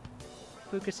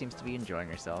 Fuka seems to be enjoying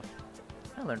herself.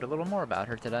 I learned a little more about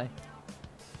her today.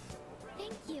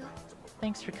 Thank you.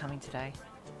 Thanks for coming today.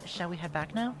 Shall we head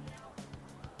back now?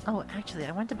 Oh, actually,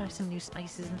 I went to buy some new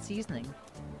spices and seasoning.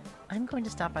 I'm going to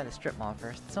stop by the strip mall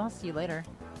first, so I'll see you later.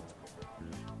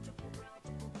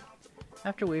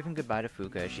 After waving goodbye to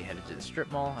Fuka as she headed to the strip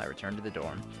mall, I returned to the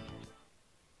dorm.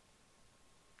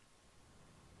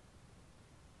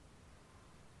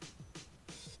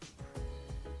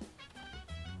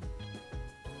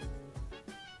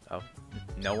 Oh,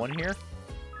 no one here?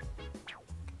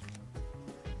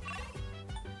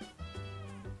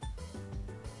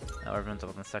 Oh, everyone's up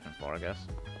on the second floor, I guess.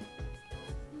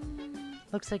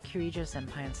 Looks like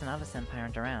Kirijo-senpai and Sanada-senpai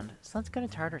aren't around, so let's go to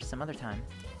Tartarus some other time.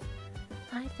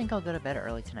 I think I'll go to bed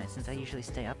early tonight since I usually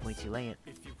stay up way too late.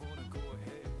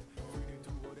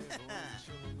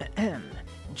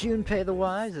 Junpei the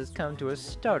Wise has come to a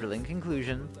startling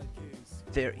conclusion.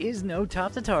 There is no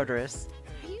top to Tartarus.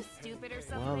 Are you stupid or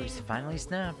something? Whoa, he's finally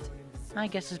snapped. I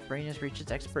guess his brain has reached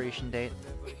its expiration date.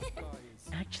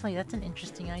 Actually, that's an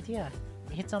interesting idea.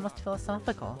 It's almost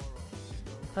philosophical.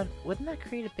 But wouldn't that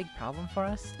create a big problem for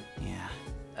us?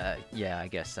 Yeah. Yeah, I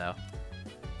guess so.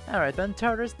 Alright then,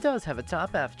 Tartarus does have a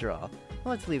top after all.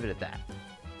 Let's leave it at that.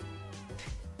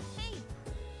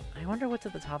 I wonder what's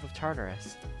at the top of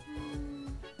Tartarus.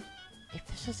 If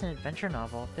this is an adventure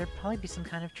novel, there'd probably be some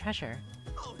kind of treasure.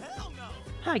 Oh, hell no!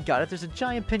 I got it, there's a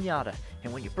giant piñata,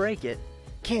 and when you break it,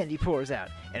 candy pours out,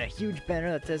 and a huge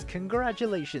banner that says,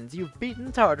 "Congratulations, you've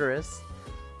beaten Tartarus!"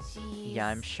 Jeez. Yeah,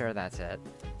 I'm sure that's it.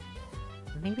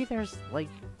 Maybe there's, like,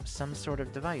 some sort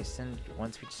of device, and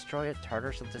once we destroy it,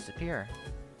 Tartarus will disappear.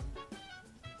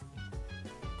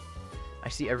 I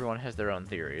see everyone has their own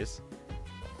theories.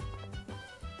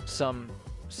 Some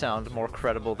sound more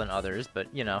credible than others,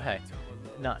 but you know, hey,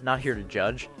 not here to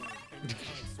judge.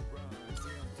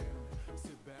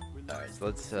 Alright, so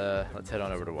let's head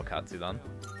on over to Wakatsu then.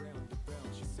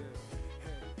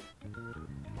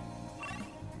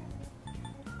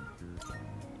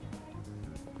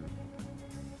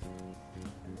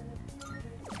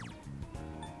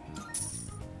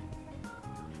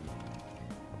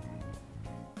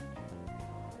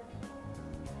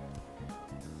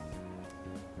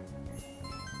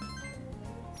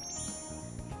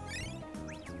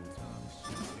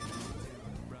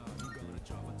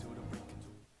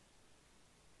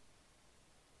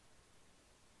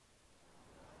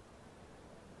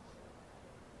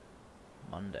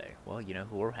 Monday. Well, you know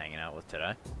who we're hanging out with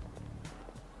today.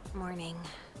 Morning.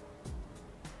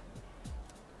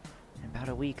 In about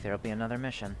a week, there'll be another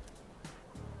mission.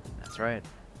 That's right.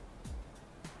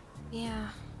 Yeah.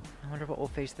 I wonder what we'll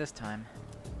face this time.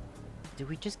 Do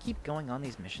we just keep going on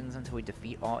these missions until we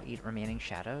defeat all 8 remaining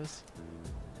shadows?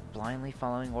 Blindly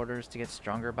following orders to get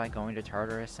stronger by going to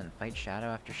Tartarus and fight shadow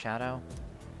after shadow?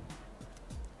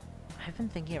 I've been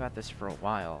thinking about this for a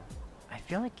while. I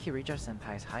feel like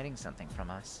Kirijo-senpai is hiding something from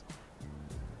us.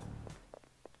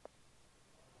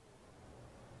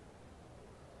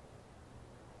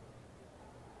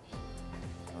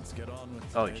 Let's get on with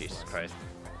Oh, today's Jesus lesson. Christ.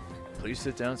 Please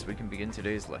sit down so we can begin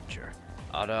today's lecture.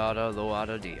 Ada ada lo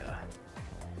ada dia.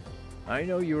 I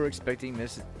know you were expecting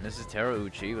Mrs.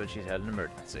 Terauchi, but she's had an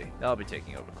emergency. I'll be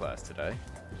taking over class today.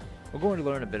 We're going to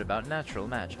learn a bit about natural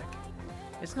magic.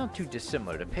 It's not too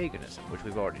dissimilar to paganism, which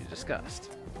we've already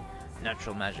discussed.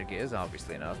 Natural magic is,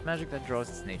 obviously enough, magic that draws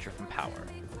its nature from power.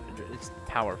 Its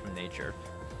power from nature.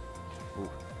 Ooh.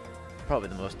 Probably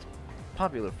the most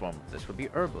popular form of this would be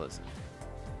herbalism.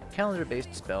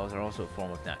 Calendar-based spells are also a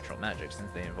form of natural magic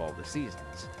since they involve the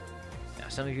seasons. Now,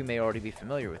 some of you may already be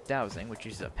familiar with dowsing, which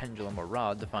uses a pendulum or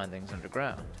rod to find things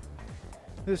underground.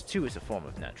 This too is a form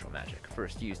of natural magic,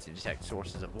 first used to detect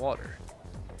sources of water.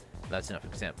 That's enough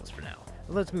examples for now.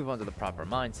 Let's move on to the proper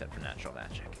mindset for natural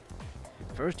magic.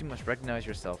 First, you must recognize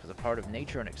yourself as a part of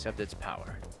nature and accept its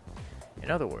power.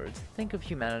 In other words, think of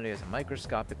humanity as a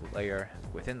microscopic layer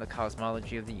within the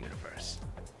cosmology of the universe.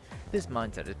 This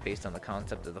mindset is based on the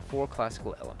concept of the 4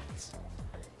 classical elements.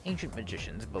 Ancient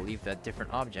magicians believed that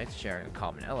different objects sharing a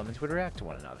common element would react to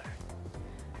one another.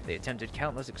 They attempted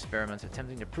countless experiments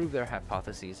attempting to prove their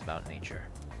hypotheses about nature.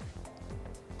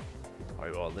 Are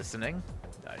you all listening?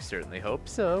 I certainly hope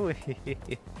so.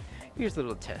 Here's a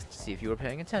little test to see if you are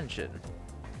paying attention.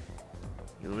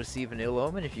 You'll receive an ill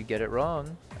omen if you get it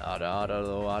wrong. Ada ada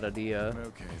lo ada dia.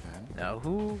 Okay then. Now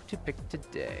who to pick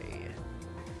today?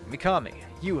 Mikami,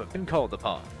 you have been called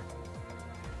upon.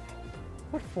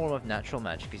 What form of natural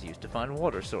magic is used to find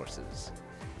water sources?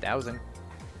 Dowsing.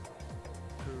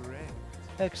 Correct.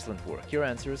 Excellent work. Your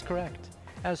answer is correct.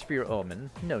 As for your omen,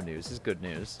 no news is good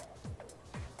news.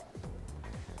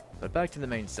 But back to the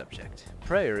main subject.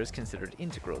 Prayer is considered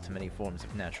integral to many forms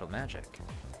of natural magic.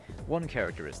 One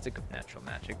characteristic of natural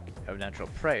magic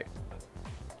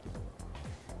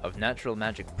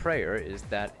prayer is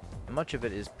that much of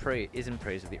it is in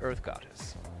praise of the Earth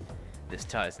Goddess. This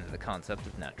ties into the concept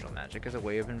of natural magic as a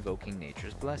way of invoking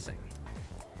nature's blessing.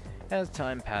 As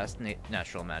time passed,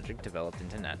 natural magic developed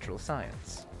into natural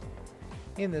science.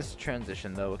 In this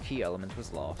transition, though, a key element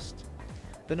was lost.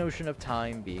 The notion of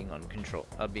time being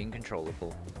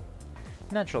controllable.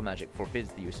 Natural magic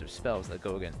forbids the use of spells that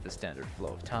go against the standard flow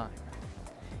of time.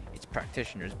 Its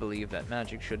practitioners believe that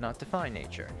magic should not defy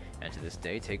nature, and to this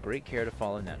day take great care to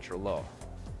follow natural law.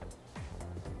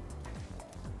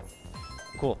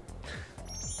 Cool.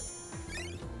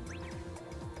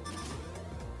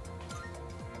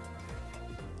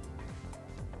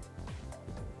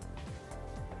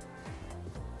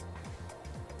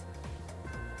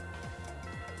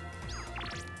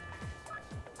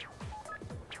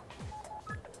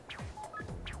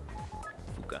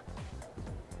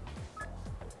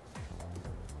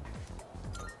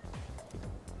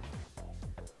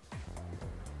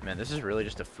 Man, this is really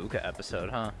just a Fuka episode,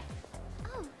 huh?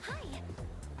 Oh, hi.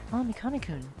 Oh,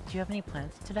 Mikami-kun, do you have any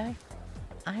plans today?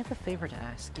 I have a favor to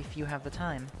ask if you have the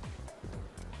time.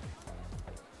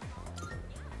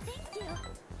 Thank you.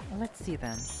 Let's see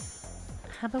then.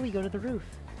 How about we go to the roof?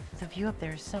 The view up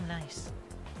there is so nice.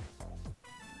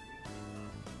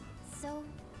 So,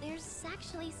 there's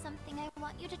actually something I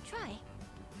want you to try.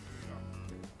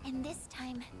 And this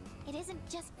time, it isn't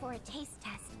just for a taste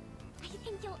test. I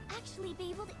think you'll actually be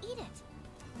able to eat it.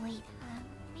 Wait,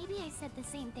 maybe I said the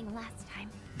same thing last time.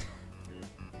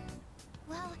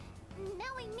 Well,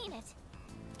 now I mean it.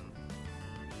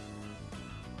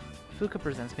 Fuka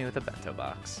presents me with a bento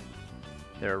box.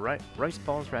 There are rice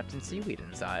balls wrapped in seaweed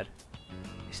inside.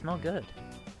 They smell good.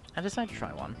 I decide to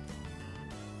try one.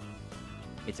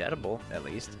 It's edible, at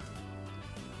least.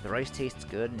 The rice tastes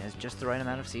good and has just the right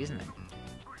amount of seasoning.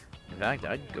 In fact,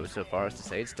 I'd go so far as to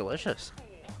say it's delicious.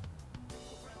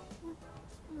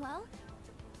 Well,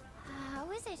 how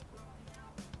is it?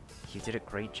 You did a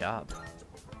great job.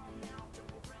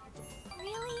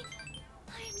 Really?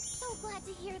 I'm so glad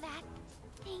to hear that.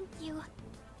 Thank you.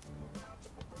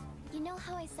 You know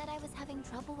how I said I was having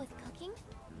trouble with cooking?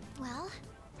 Well,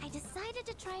 I decided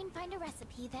to try and find a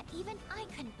recipe that even I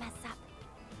couldn't mess up.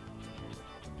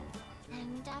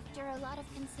 And after a lot of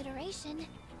consideration,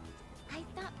 I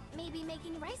thought maybe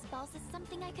making rice balls is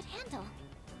something I could handle.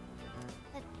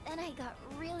 But then I got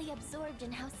really absorbed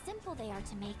in how simple they are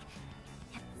to make,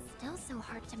 yet still so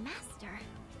hard to master.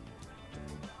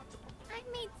 I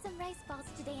made some rice balls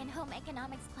today in home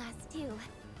economics class too.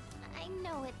 I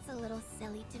know it's a little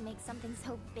silly to make something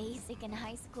so basic in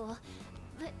high school,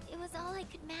 but it was all I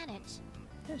could manage.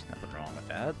 There's nothing wrong with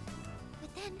that.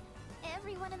 But then,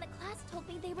 everyone in the class told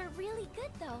me they were really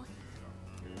good though.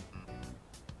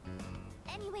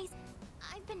 Anyways,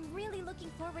 I've been really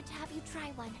looking forward to have you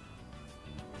try one.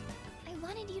 I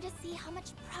wanted you to see how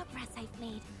much progress I've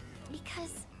made,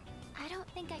 because I don't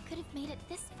think I could have made it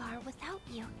this far without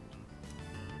you.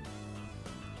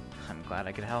 I'm glad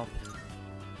I could help.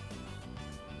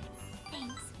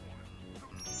 Thanks.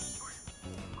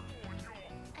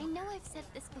 I know I've said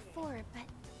this before, but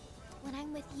when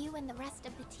I'm with you and the rest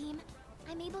of the team,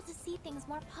 I'm able to see things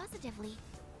more positively.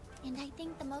 And I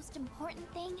think the most important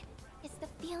thing is the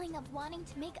feeling of wanting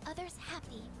to make others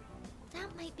happy.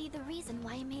 That might be the reason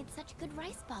why I made such good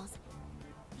rice balls.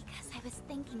 Because I was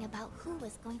thinking about who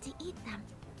was going to eat them.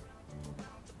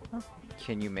 Oh,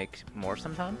 can you make more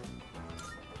sometime?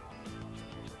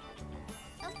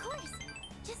 Of course!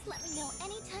 Just let me know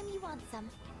anytime you want some.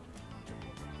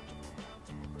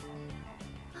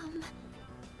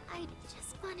 I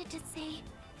just wanted to say...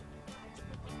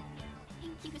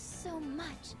 thank you so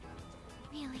much.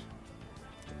 Really.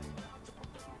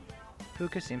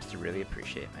 Fuka seems to really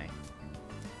appreciate me.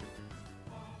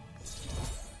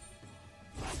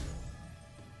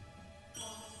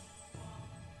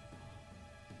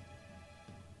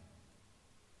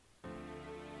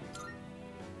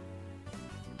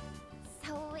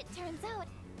 So it turns out,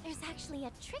 there's actually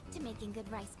a trick to making good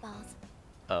rice balls.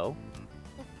 Oh?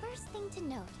 The first thing to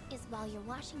note is while you're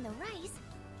washing the rice...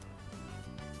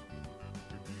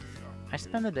 I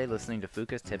spend the day listening to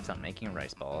Fuka's tips on making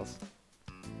rice balls.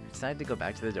 I decided to go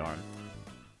back to the dorm.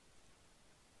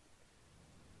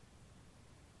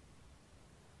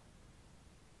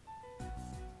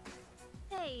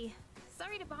 Hey,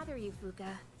 sorry to bother you,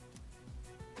 Fuka.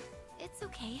 It's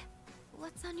okay.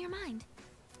 What's on your mind?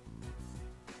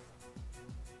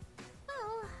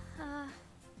 Well,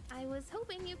 I was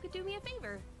hoping you could do me a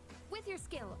favor. With your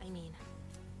skill, I mean.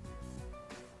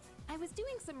 I was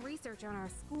doing some research on our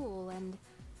school, and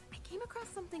I came across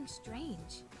something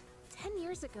strange. 10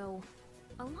 years ago,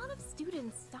 a lot of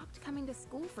students stopped coming to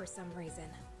school for some reason.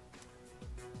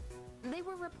 They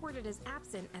were reported as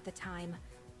absent at the time,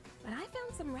 but I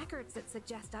found some records that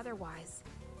suggest otherwise.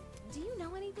 Do you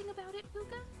know anything about it,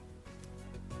 Fuka?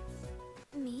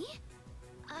 Me?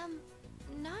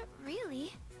 Not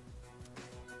really.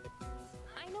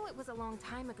 I know it was a long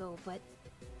time ago, but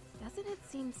doesn't it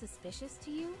seem suspicious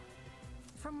to you?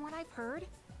 From what I've heard,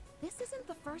 this isn't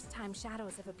the first time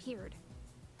shadows have appeared.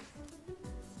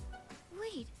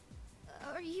 Wait,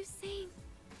 are you saying...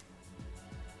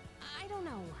 I don't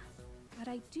know, but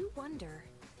I do wonder.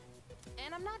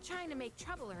 And I'm not trying to make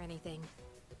trouble or anything,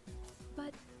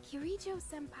 but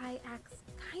Kirijo-senpai acts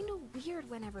kinda weird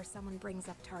whenever someone brings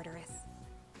up Tartarus.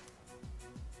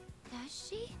 Does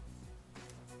she?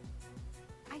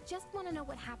 I just want to know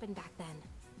what happened back then.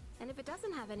 And if it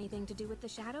doesn't have anything to do with the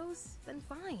shadows, then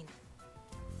fine.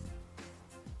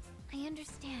 I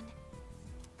understand.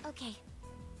 Okay,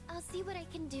 I'll see what I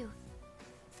can do.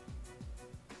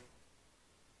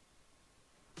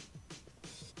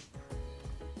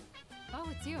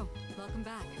 it's you. Welcome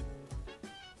back.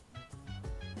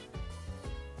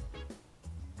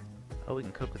 Oh, we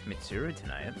can cook with Mitsuru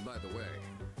tonight. By the way,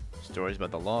 Stories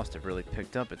about the Lost have really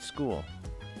picked up at school.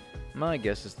 My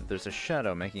guess is that there's a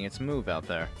shadow making its move out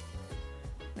there.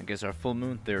 I guess our full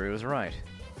moon theory was right.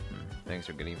 Things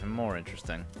are getting even more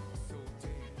interesting.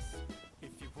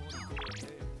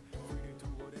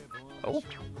 Oh.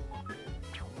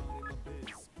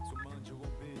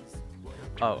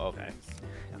 Oh, okay.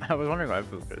 I was wondering why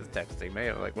Fuka is texting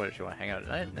me. Like, what, does she want to hang out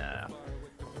tonight? Nah.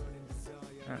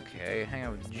 Okay, hang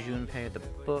out with Junpei at the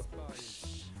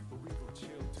books.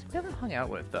 We haven't hung out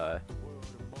with,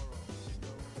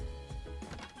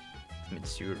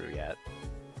 Mitsuru yet.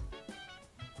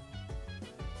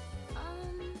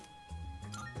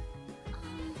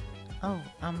 Oh,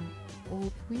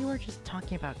 well, we were just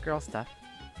talking about girl stuff.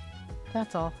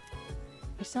 That's all.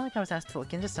 It's not like I was asked to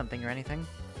look into something or anything.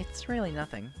 It's really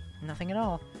nothing. Nothing at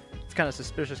all. It's kind of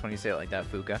suspicious when you say it like that,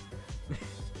 Fuka.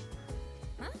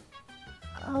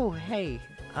 Oh, hey,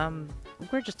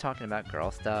 we're just talking about girl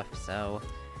stuff, so...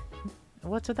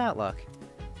 What's with that look?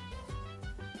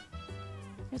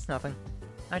 It's nothing.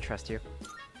 I trust you.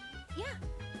 Yeah.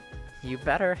 You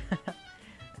better.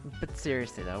 But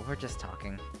seriously though, we're just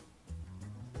talking.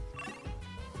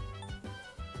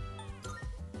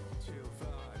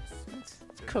 Let's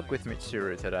cook with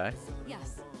Mitsuru today.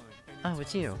 Yes. Oh,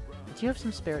 it's you. Do you have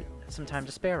some time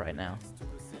to spare right now?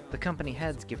 The company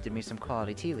heads gifted me some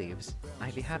quality tea leaves.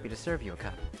 I'd be happy to serve you a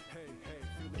cup.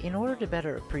 In order to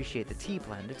better appreciate the tea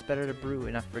blend, it's better to brew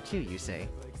enough for two, you say?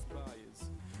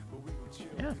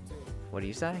 Yeah. What do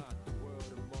you say?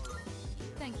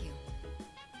 Thank you.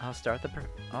 I'll start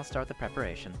the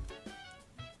preparation.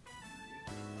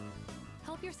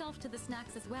 Help yourself to the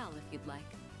snacks as well, if you'd like.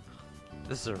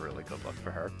 This is a really good look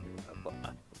for her. I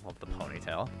love the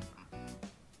ponytail.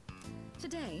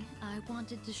 Today, I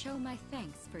wanted to show my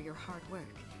thanks for your hard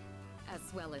work, as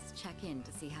well as check in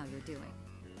to see how you're doing.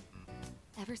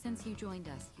 Ever since you joined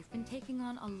us, you've been taking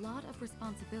on a lot of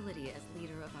responsibility as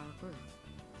leader of our group.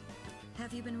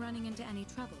 Have you been running into any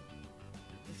trouble?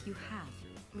 If you have,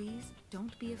 please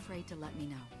don't be afraid to let me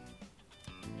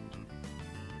know.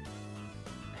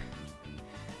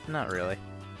 Not really.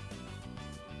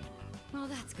 Well,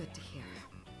 that's good to hear.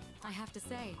 I have to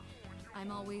say, I'm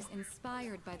always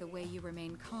inspired by the way you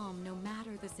remain calm no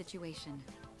matter the situation.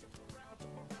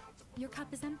 Your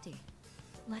cup is empty.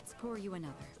 Let's pour you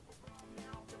another.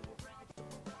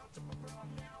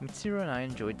 Mitsuru and I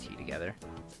enjoyed tea together.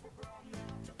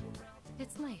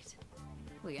 It's late.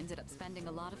 We ended up spending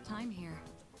a lot of time here.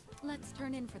 Let's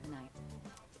turn in for the night.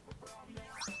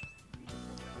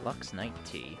 Lux Night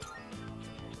Tea.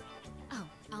 Oh,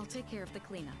 I'll take care of the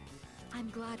cleanup. I'm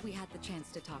glad we had the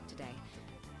chance to talk today.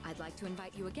 I'd like to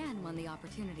invite you again when the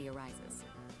opportunity arises.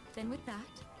 Then with that,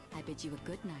 I bid you a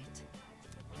good night.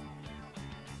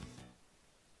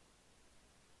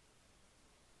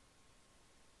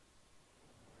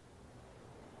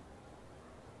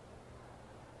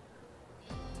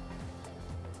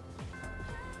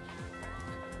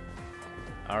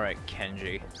 Alright,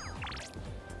 Kenji.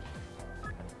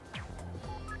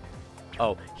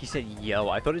 Oh, he said yo.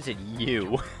 I thought it said you. I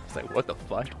was like, what the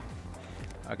fuck?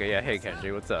 Okay, yeah, hey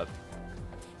Kenji, what's up?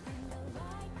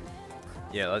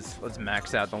 Yeah, let's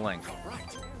max out the link.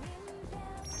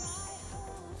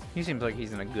 He seems like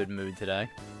he's in a good mood today.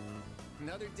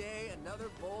 Another day, another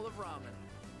bowl of ramen.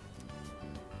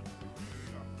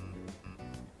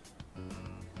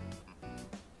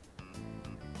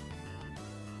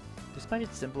 Despite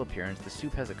its simple appearance, the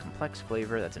soup has a complex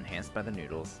flavor that's enhanced by the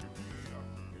noodles.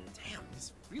 Damn,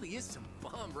 this really is some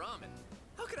bomb ramen.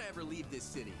 How could I ever leave this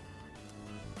city?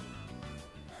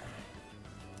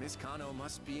 Miss Kano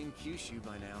must be in Kyushu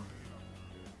by now.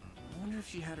 I wonder if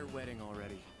she had her wedding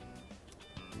already.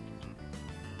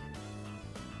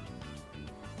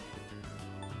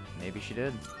 Maybe she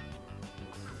did.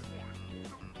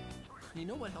 You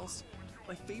know what else?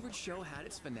 My favorite show had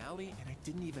its finale and I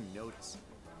didn't even notice.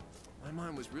 My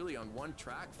mind was really on one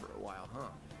track for a while, huh?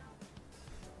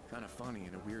 Kind of funny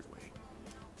in a weird way.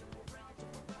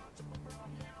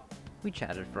 We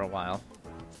chatted for a while.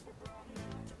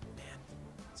 Man,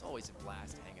 it's always a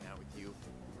blast hanging out with you.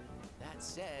 That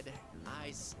said, I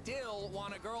still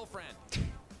want a girlfriend.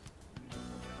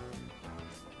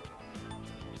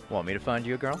 Want me to find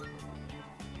you a girl?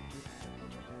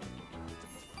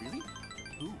 Really?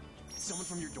 Who? Someone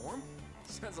from your dorm?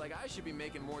 Sounds like I should be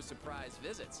making more surprise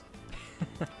visits.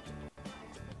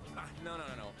 No.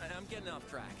 I'm getting off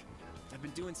track. I've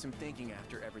been doing some thinking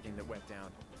after everything that went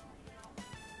down.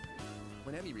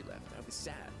 When Emily left, I was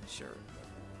sad, sure.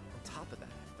 On top of that,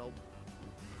 I felt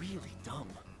really dumb.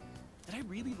 Did I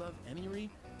really love Emily?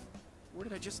 Or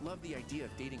did I just love the idea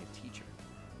of dating a teacher?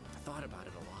 I thought about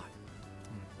it a lot.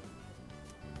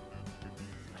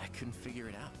 But I couldn't figure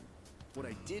it out. What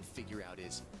I did figure out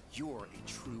is you're a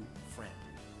true friend.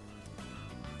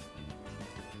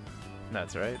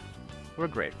 That's right. We're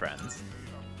great friends.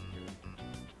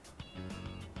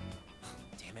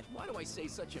 Damn it, why do I say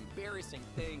such embarrassing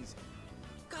things?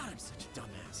 God, I'm such a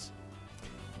dumbass.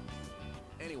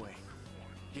 Anyway,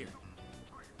 here,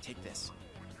 take this.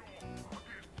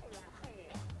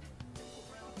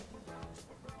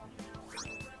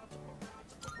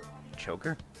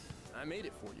 Choker? I made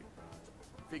it for you.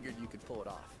 Figured you could pull it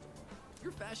off.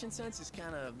 Your fashion sense is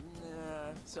kind of,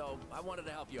 so I wanted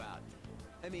to help you out.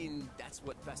 I mean, that's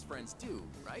what best friends do,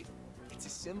 right? It's a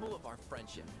symbol of our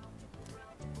friendship.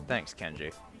 Thanks,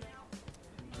 Kenji.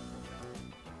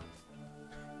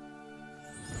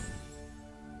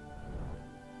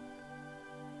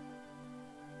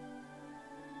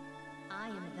 I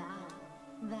am thou.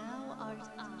 Thou art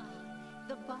I.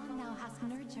 The bond thou hast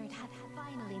nurtured hath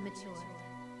finally matured.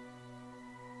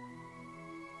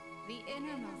 The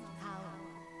innermost power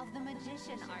of the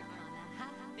magician arcana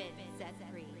hath been set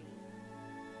free.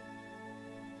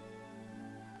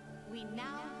 We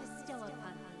now bestow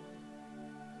upon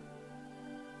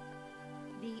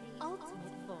thee the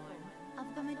ultimate form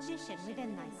of the magician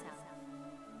within thyself.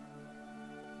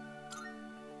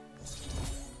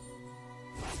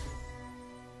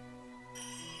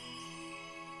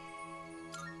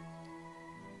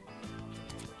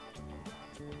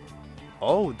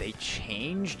 Oh, they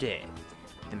changed it!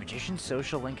 The Magician's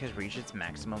social link has reached its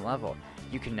maximum level.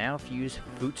 You can now fuse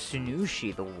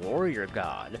Futsunushi, the warrior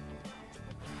god.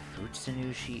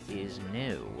 Futsunushi is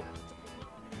new.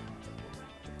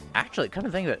 Actually, come to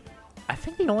think of it, I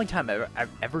think the only time I've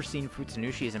ever seen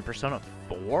Futsunushi is in Persona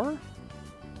 4?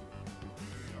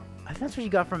 I think that's what you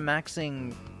got from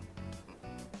maxing...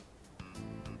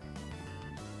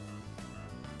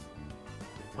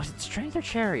 Was it Strength or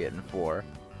Chariot in 4?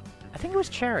 I think it was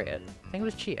Chariot. I think it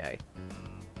was Chie.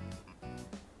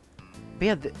 But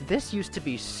yeah, this used to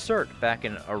be Cert back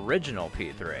in original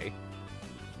P3.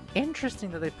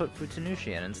 Interesting that they put Futsunushi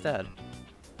in instead.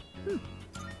 Man,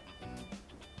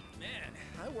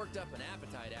 I worked up an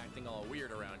appetite acting all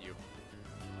weird around you.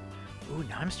 Ooh,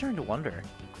 now I'm starting to wonder.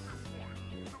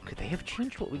 Could they have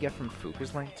changed what we get from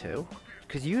Fuka's link too?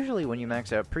 Because usually when you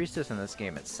max out Priestess in this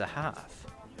game, it's Sahath.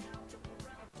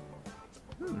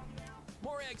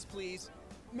 More eggs, please.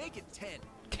 Make it 10.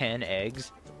 10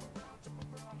 eggs?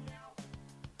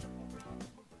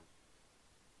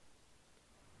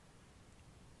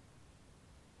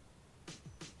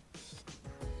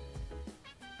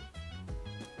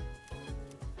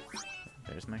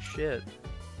 There's my shit.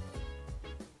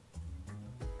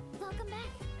 Welcome back.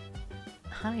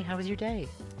 Hi, how was your day?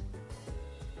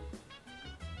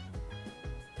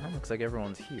 Well, looks like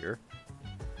everyone's here.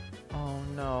 Oh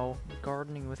no,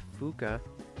 gardening with Fuka.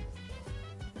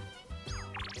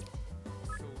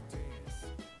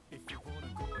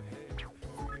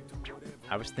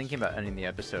 I was thinking about ending the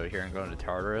episode here and going to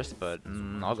Tartarus, but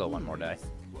I'll go one more day.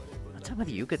 What's up with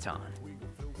Yucatan?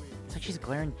 It's like she's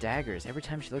glaring daggers every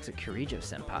time she looks at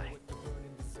Kirijo-senpai.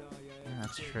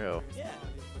 That's true. Yeah.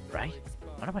 Right?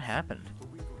 Wonder what happened.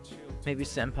 Maybe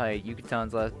Senpai ate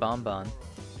Yucatan's last bonbon.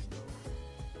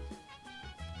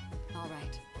 All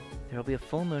right. There will be a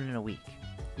full moon in a week.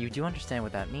 You do understand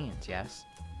what that means, yes?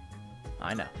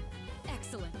 I know.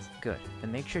 Excellent. Good.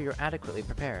 Then make sure you're adequately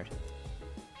prepared.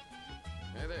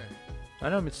 Hey there. I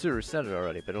know Mitsuru said it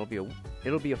already, but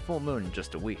it'll be a full moon in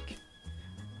just a week.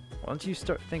 Once you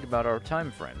start think about our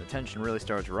time frame, the tension really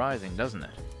starts rising, doesn't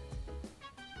it?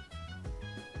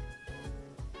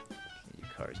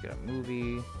 Yukari's got a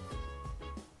movie.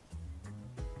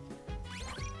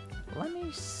 Let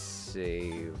me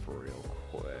save real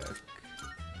quick.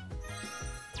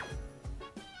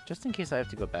 Just in case I have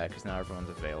to go back, because now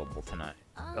everyone's available tonight.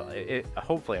 Well,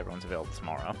 hopefully everyone's available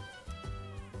tomorrow.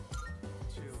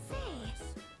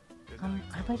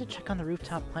 I'd like to check on the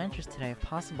rooftop planters today if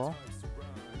possible.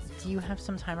 Do you have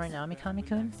some time right now,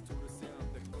 Mikami-kun?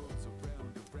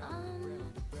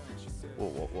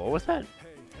 What was that?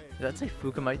 Did that say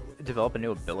Fuka might develop a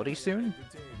new ability soon?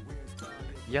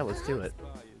 Yeah, let's do it.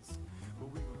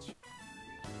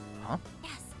 Huh?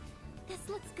 Yes, this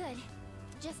looks good.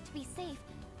 Just to be safe,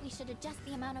 we should adjust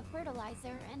the amount of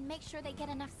fertilizer and make sure they get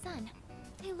enough sun.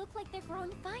 They look like they're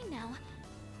growing fine now.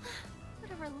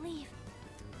 What a relief.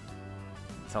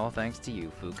 It's all thanks to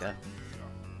you, Fuka.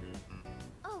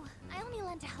 Oh, I only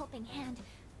lent a helping hand.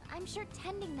 I'm sure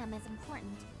tending them is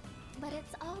important. But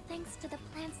it's all thanks to the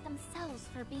plants themselves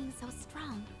for being so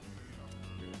strong.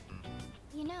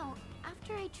 You know,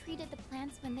 After I treated the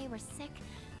plants when they were sick,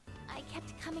 I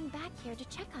kept coming back here to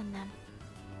check on them.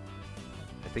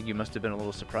 I think you must have been a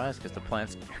little surprised because the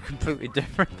plants are completely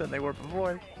different than they were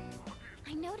before.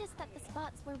 I noticed that the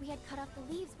spots where we had cut off the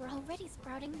leaves were already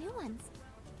sprouting new ones.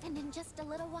 And in just a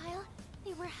little while,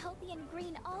 they were healthy and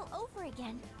green all over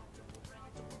again.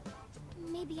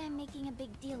 Maybe I'm making a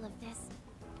big deal of this,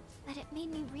 but it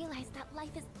made me realize that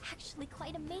life is actually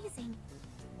quite amazing.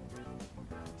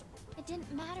 It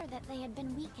didn't matter that they had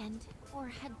been weakened or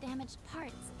had damaged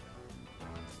parts.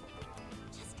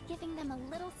 Just giving them a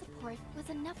little support was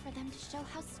enough for them to show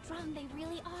how strong they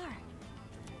really are.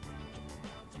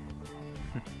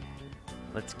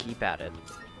 Let's keep at it.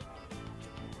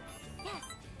 Yes,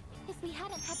 if we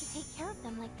hadn't had to take care of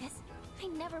them like this, I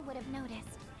never would have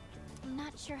noticed. I'm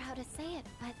not sure how to say it,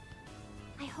 but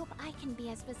I hope I can be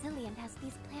as resilient as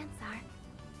these plants are.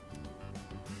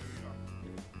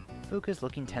 Fuka's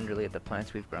looking tenderly at the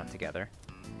plants we've grown together.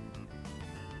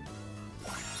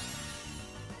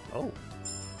 Oh.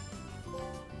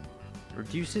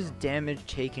 Reduces damage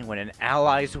taken when an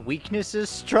ally's weakness is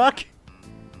struck?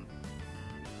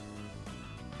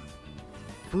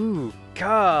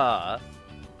 Fuka!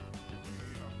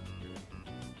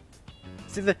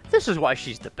 See, this is why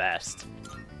she's the best.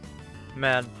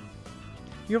 Man,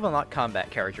 you have unlocked combat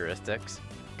characteristics.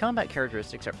 Combat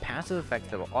characteristics are passive effects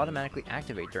that will automatically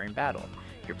activate during battle.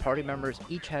 Your party members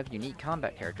each have unique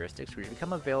combat characteristics which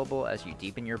become available as you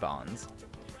deepen your bonds.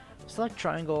 Select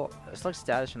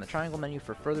status from the triangle menu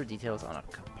for further details on a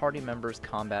party member's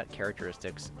combat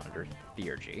characteristics under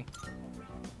Theurgy.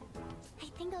 I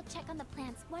think I'll check on the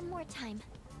plants one more time,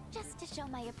 just to show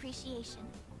my appreciation.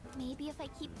 Maybe if I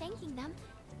keep thanking them,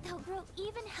 they'll grow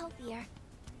even healthier.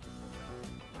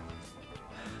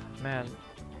 Man.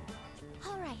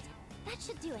 Alright, that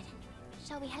should do it.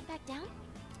 Shall we head back down?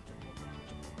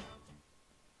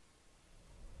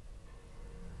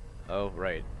 Oh,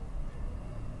 right.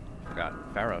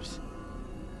 Forgot. Pharos.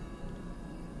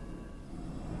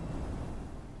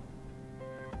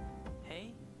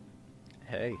 Hey,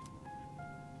 Hey.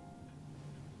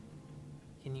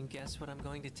 can you guess what I'm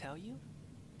going to tell you?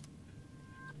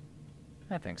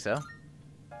 I think so.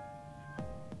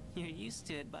 You're used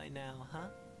to it by now, huh?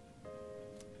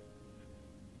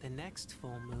 The next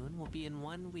full moon will be in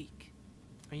 1 week.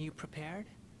 Are you prepared?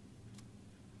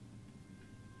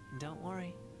 Don't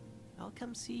worry, I'll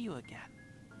come see you again.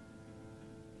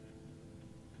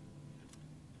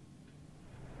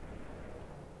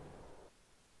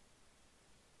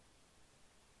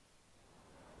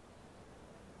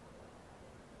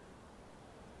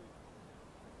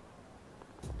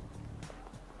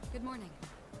 Good morning.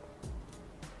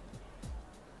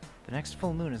 The next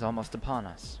full moon is almost upon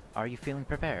us. Are you feeling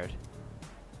prepared?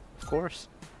 Of course.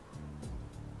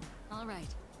 All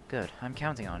right. Good, I'm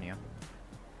counting on you.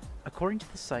 According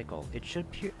to the cycle, it should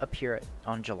appear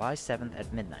on July 7th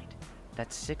at midnight.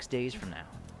 That's 6 days from now.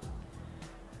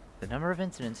 The number of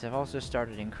incidents have also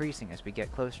started increasing as we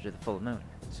get closer to the full moon,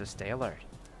 so stay alert.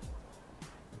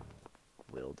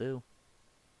 Will do.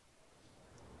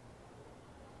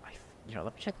 You know,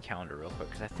 let me check the calendar real quick,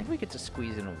 because I think we get to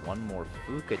squeeze in one more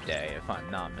Fuka day, if I'm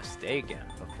not mistaken,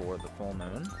 before the full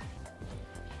moon.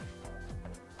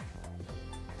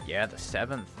 Yeah, the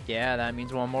 7th. Yeah, that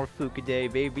means one more Fuka day,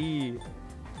 baby. Well,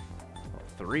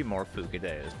 3 more Fuka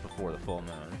days before the full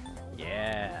moon.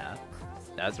 Yeah,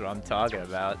 that's what I'm talking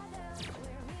about.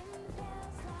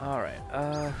 Alright,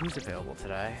 who's available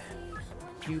today?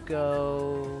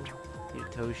 Yuko,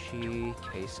 Hitoshi,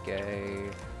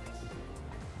 Keisuke.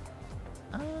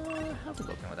 How's it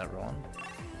looking with everyone?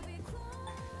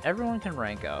 Everyone can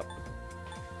rank up.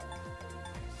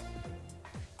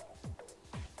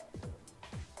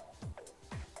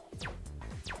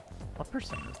 What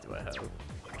personas do I have?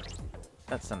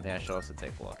 That's something I should also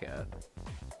take a look at.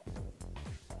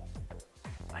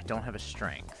 I don't have a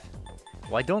strength.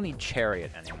 Well, I don't need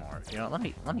chariot anymore. You know, let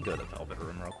me go to the Velvet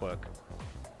Room real quick.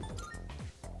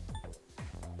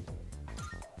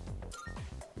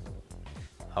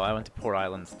 Oh, I went to Port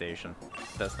Island Station.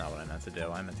 That's not what I meant to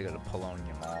do. I meant to go to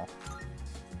Polonia Mall.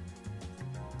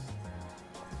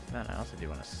 Man, I also do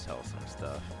want to sell some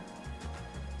stuff.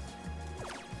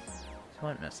 So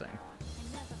I'm missing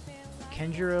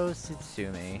Kenjiro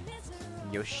Tsutsumi,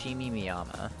 Yoshimi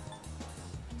Miyama.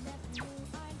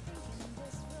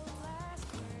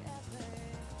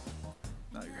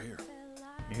 Now you're here.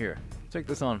 Here, take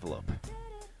this envelope.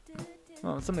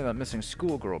 Well, it's something that missing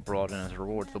schoolgirl brought in as a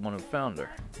reward to the one who found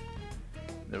her.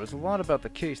 There was a lot about the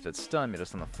case that stymied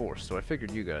us on the force, so I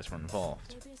figured you guys were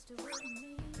involved.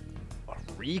 A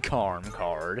recarm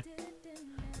card?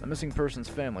 The missing person's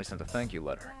family sent a thank you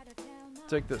letter.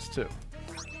 Take this too.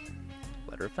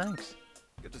 Letter of thanks.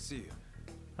 Good to see you.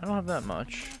 I don't have that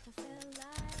much.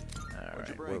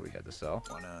 Alright, what do we got to sell?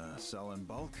 Wanna sell in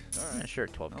bulk? Yeah, sure,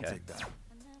 12k. I'll take that.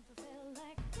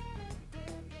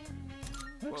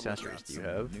 What accessories do you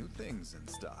have? New things in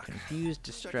stock. Confused,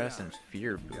 distress, and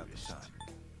fear boost.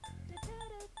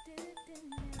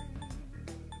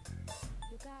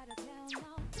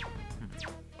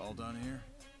 All done here?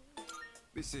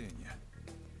 Be seeing you.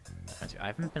 I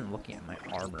haven't been looking at my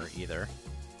armor either.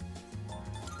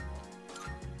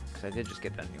 Because I did just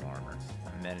get that new armor.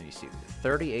 Amenity suit.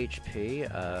 30 HP,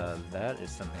 that is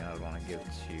something I would want to give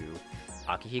to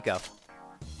Akihiko.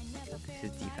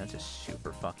 His defense is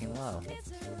super fucking low.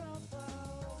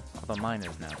 Although mine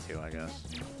is now too, I guess.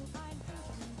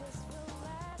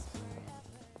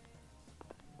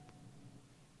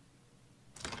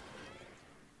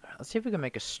 Alright, let's see if we can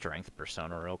make a strength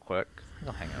persona real quick.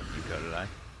 I'll hang out with Yuko today.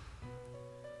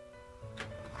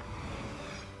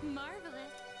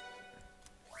 Marvelous.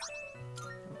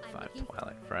 5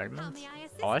 Twilight Fragments.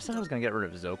 Oh, I said I was gonna get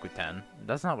rid of Zokuten.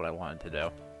 That's not what I wanted to do.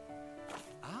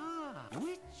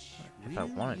 If I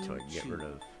wanted to, I could get rid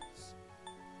of...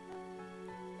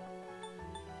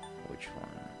 Which one?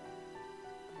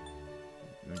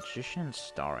 Magician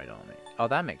Star, I don't make. Oh,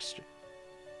 that makes...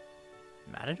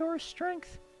 Matador's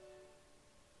Strength?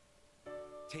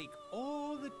 Take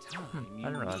all the time I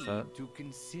didn't realize that. to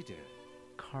consider.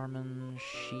 Carmen,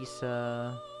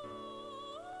 Shisa...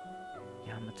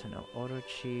 Yamato no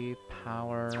Orochi,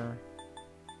 Power...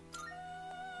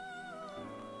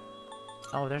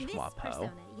 Oh, there's Wapo.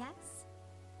 Yes?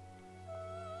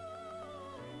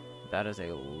 That is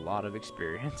a lot of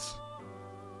experience.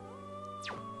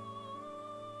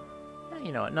 Yeah,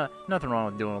 you know what? Nothing wrong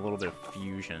with doing a little bit of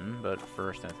fusion, but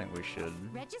first I think we should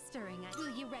Registering. Will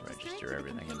you register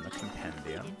everything in the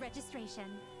compendium.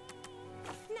 Registration.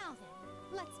 Now then,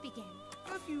 let's begin.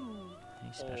 Have you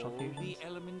Any special all fusions? the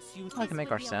elements you Oh, I can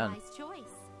make our Sen.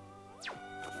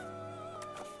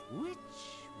 Which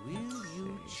will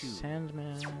you choose?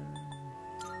 Sandman.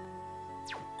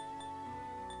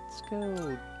 Let's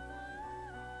go.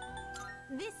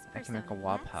 This I can make a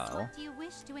persona, Wapo. yes? What do you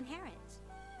wish to inherit?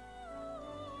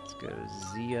 Let's go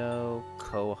Zio,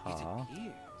 Koha.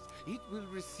 It will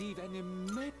receive an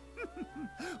immense...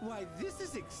 Why, this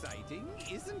is exciting,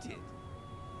 isn't it?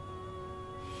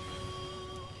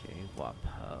 Okay,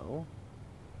 Wapo.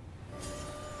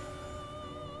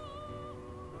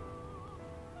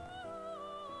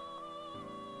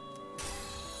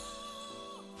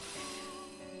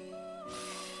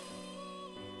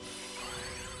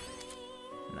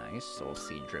 Nice, Soul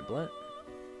Seed Driblet.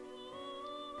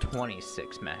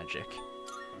 26 magic.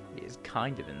 He is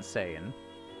kind of insane.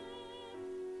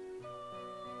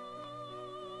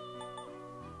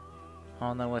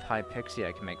 Oh, and then with High Pixie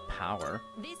I can make Power.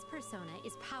 This persona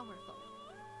is powerful.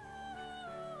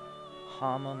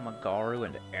 Hama, Magaru,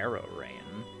 and Arrow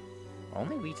Rain.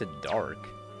 Only lead to Dark.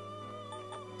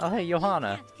 Oh, hey,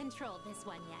 Johanna. Can't control this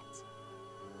one yet.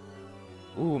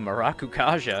 Ooh,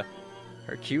 Marakukaja.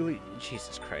 Hercule...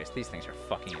 Jesus Christ, these things are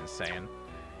fucking insane.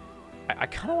 I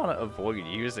kind of want to avoid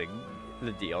using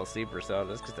the DLC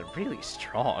personas because they're really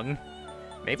strong.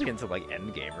 Maybe into, like,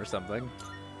 endgame or something.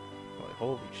 Like,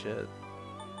 holy shit.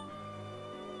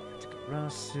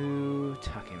 Takarasu,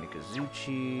 Take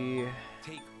Mikazuchi...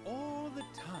 Take all the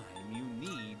time you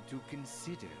need to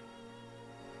consider.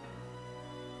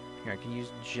 Here, I can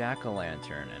use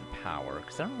Jack-o'-lantern and Power,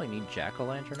 because I don't really need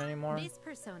Jack-o'-lantern anymore. This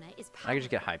persona is powerful. I can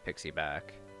just get High Pixie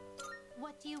back.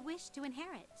 What do you wish to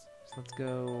inherit? So let's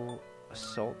go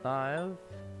Assault Dive,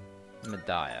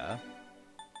 Medaya.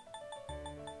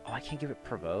 Oh, I can't give it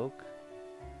Provoke?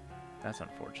 That's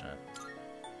unfortunate.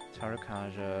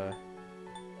 Tarukaja.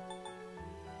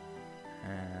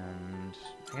 And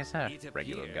I guess I have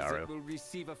regular Garu. It will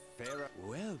receive a fair...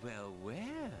 Well, well, well.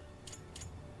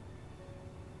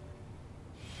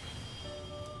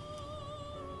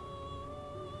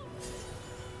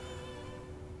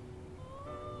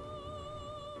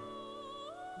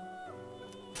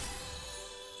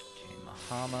 Okay,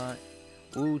 Mahama.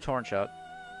 Ooh, Torrent Shot.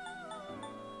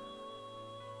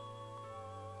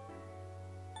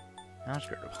 Now let's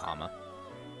get rid of Hama.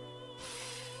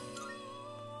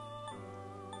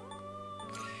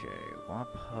 Okay,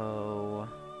 Wapo.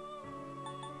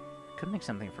 Could make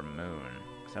something for Moon,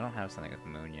 because I don't have something with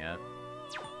Moon yet.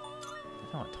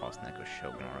 I don't want to toss Neko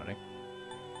Shogun already.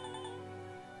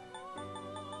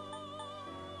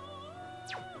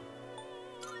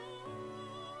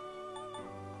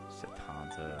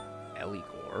 Satanta,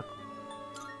 Eligor.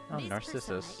 Oh, This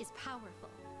Narcissus. persona is powerful.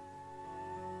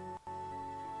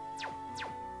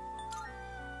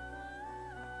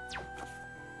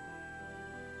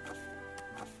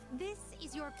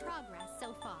 your progress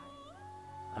so far?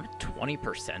 I'm at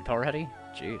 20% already?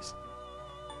 Jeez.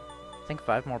 I think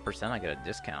 5% more I get a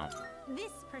discount.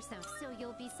 This persona. So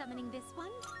you'll be summoning this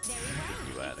one? Very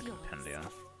well. You add a compendium.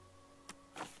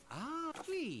 Ah,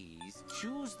 please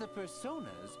choose the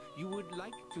personas you would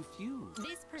like to fuse.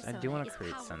 This I persona do want to is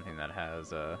create powerful. something that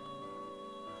has a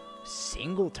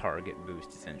single target boost.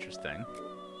 Is interesting.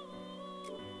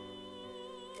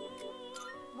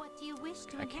 What do you wish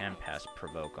to I inherit? can pass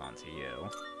provoke onto you.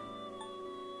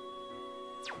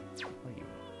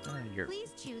 What are you? You're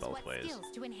Please choose both what ways. skills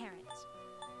to inherit.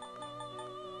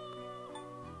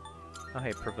 Oh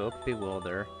hey, provoke,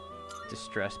 bewilder,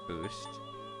 distress boost,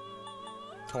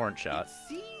 torrent shot. It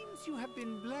seems you have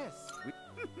been blessed with...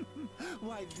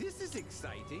 Why, this is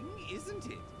exciting, isn't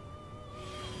it?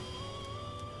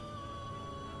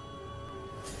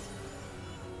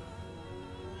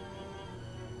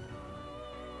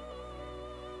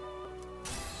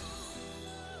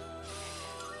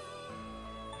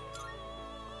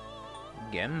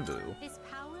 Genbu, This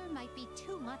power might be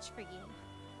too much for you.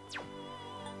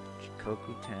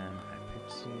 Chikoku 10,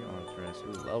 Hypixie,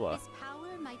 Orthrus, Loa, This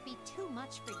power might be too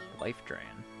much for you. Life Drain,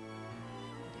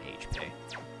 HP.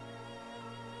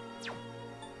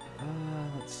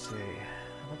 Let's see.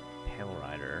 How about Pale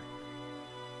Rider?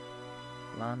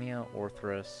 Lamia,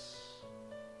 Orthrus,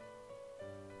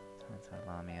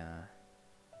 Lamia,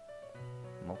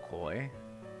 McCoy.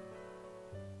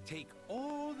 Take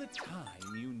all the time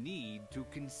you need to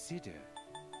consider.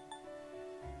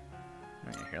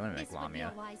 Okay, here, let me make This would be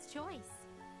Lamia. a wise choice.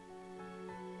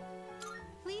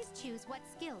 Please choose what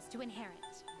skills to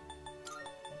inherit.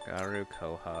 Garu,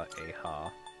 Koha,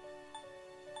 Aha.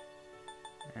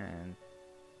 And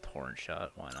Torrent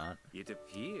Shot, why not? It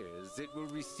appears it will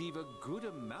receive a good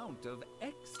amount of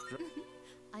extra...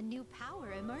 A new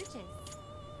power emerges.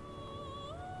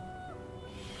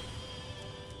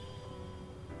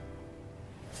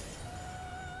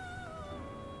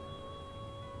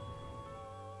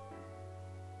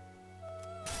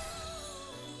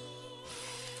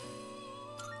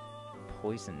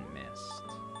 Poison Mist.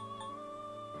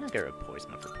 I'll get rid of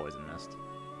Poison for Poison Mist.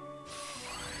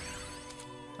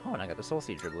 Oh, and I got the Soul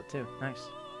Seed Driblet too. Nice.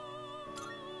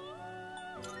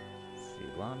 Let's see,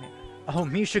 Lamia. Oh,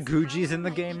 Misha Guji's in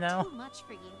the game now? Too much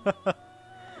for you.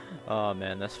 Oh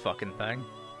man, this fucking thing.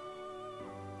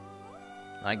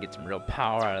 I get some real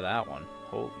power out of that one.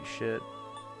 Holy shit.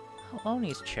 Oh,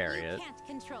 Oni's Chariot. You can't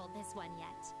control this one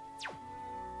yet.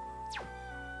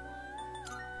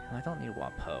 I don't need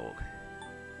Wapogue.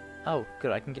 Oh,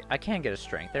 good. I can get a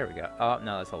strength. There we go. Oh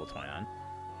no, that's level 29.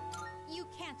 You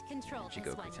can't control this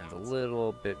one Jigoku 10's yet. a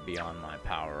little bit beyond my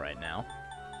power right now.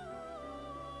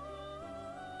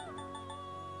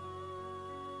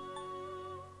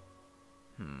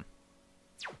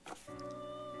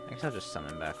 I guess I'll just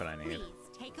summon back what I need. Please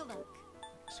take a look.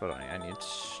 So what do I need? I need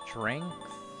strength.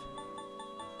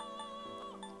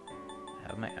 I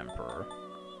have my Emperor.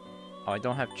 Oh, I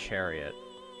don't have Chariot.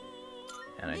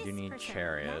 And I do need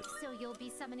Chariot. So you'll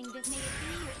be summoning this. May it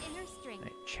be your inner strength.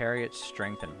 Chariot,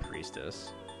 Strength, and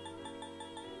Priestess.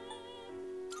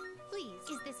 Please,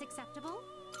 is this acceptable?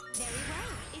 Very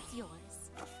well, it's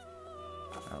yours.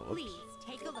 Oh, whoops. Please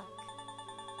take a look.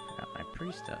 I got my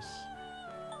Priestess.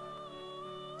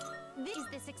 Is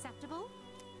this acceptable?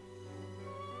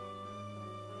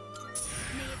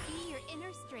 May it be your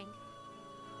inner strength.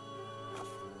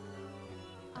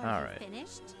 Are All you right.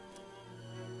 finished?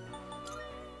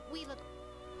 We look.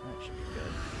 That should be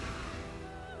good.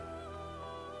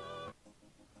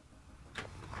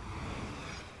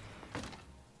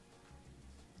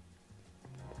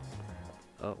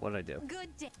 Oh, what did I do?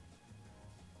 Good day.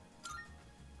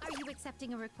 Are you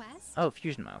accepting a request? Oh,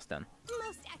 Fusion Milestone.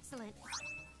 Most excellent.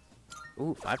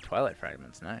 Ooh, 5 Twilight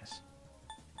Fragments. Nice.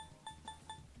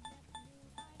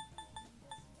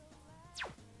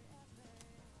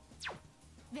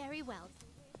 Very well.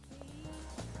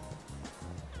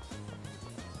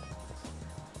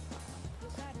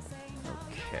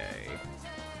 Okay.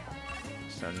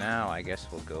 So now I guess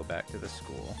we'll go back to the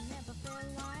school.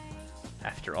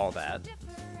 After all that.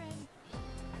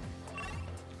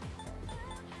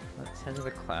 Let's head to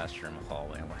the classroom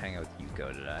hallway and we'll hang out with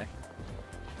Yuko today.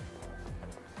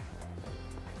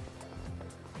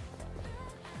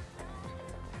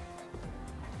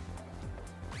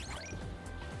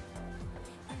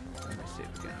 Let me see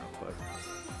if we can output.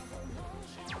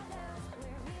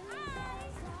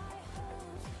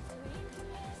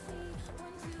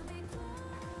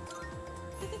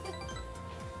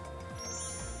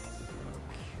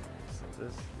 So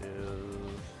this is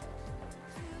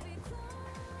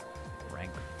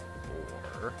rank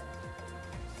 4.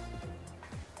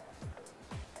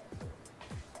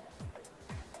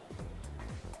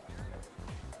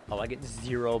 Oh, I get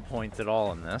 0 points at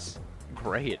all in this.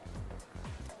 Great.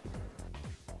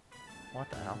 What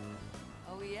the hell?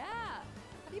 Oh yeah!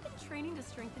 Have you been training to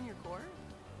strengthen your core?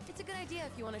 It's a good idea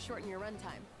if you want to shorten your run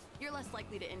time. You're less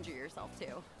likely to injure yourself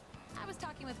too. I was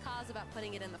talking with Kaz about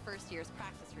putting it in the first year's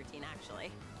practice routine,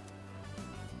 actually.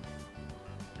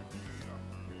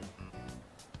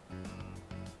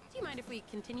 Do you mind if we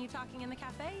continue talking in the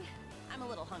cafe? I'm a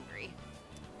little hungry.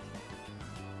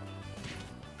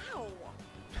 Ow!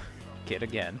 Kid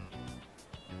again.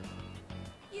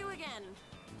 You again.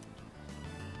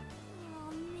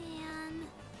 Oh, man.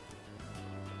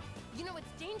 You know,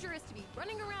 it's dangerous to be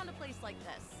running around a place like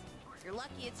this. You're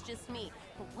lucky it's just me.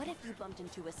 But what if you bumped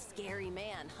into a scary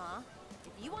man, huh?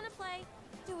 If you want to play,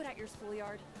 do it at your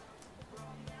schoolyard.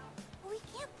 We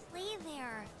can't play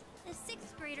there. The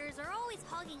 6th graders are always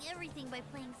hogging everything by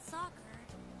playing soccer.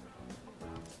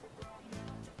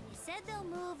 They said they'll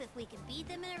move if we can beat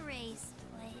them in a race,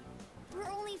 but we're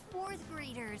only 4th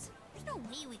graders. There's no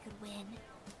way we could win.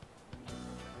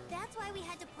 That's why we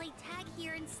had to play tag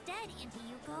here instead, Auntie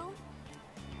Yuko.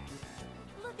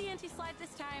 Let the auntie slide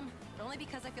this time, but only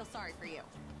because I feel sorry for you.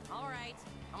 All right,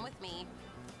 come with me.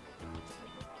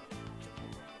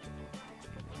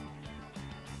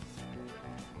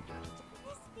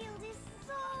 This field is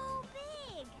so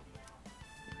big!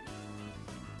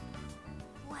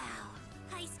 Wow,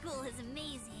 high school is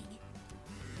amazing.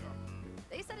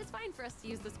 They said it's fine for us to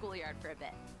use the schoolyard for a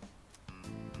bit.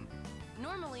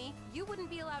 Normally, you wouldn't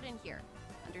be allowed in here.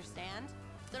 Understand?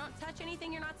 So don't touch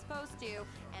anything you're not supposed to,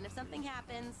 and if something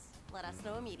happens, let us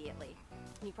know immediately.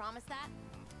 Can you promise that?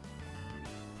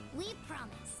 We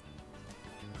promise.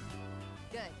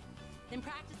 Good. Then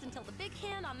practice until the big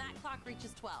hand on that clock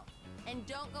reaches 12. And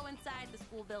don't go inside the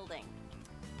school building.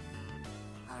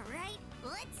 All right,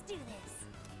 let's do this.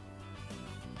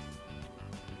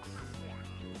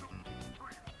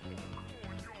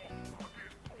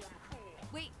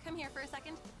 Wait, come here for a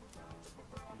second.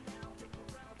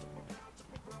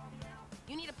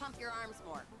 You need to pump your arms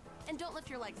more. And don't lift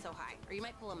your legs so high, or you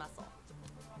might pull a muscle.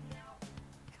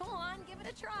 Come on, give it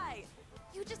a try.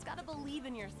 You just gotta believe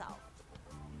in yourself.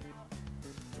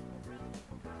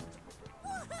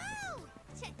 Woohoo!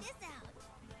 Check this out.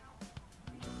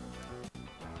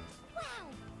 Wow!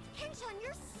 Kenji,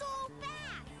 you're so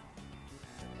fast!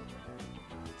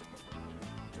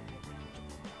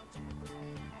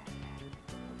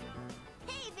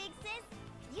 Hey, big sis!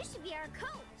 You should be our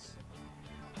coach!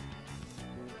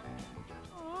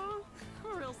 Oh,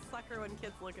 I'm a real sucker when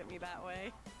kids look at me that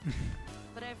way.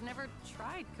 But I've never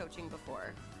tried coaching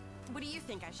before. What do you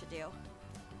think I should do?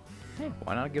 Hey,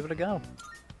 why not give it a go?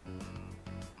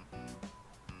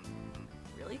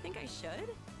 Really think I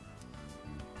should?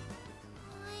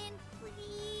 Fine,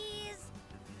 please.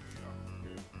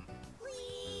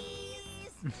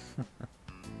 Please.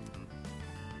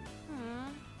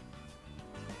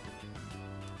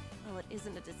 Well, it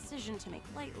isn't a decision to make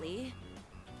lightly.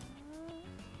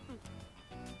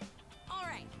 All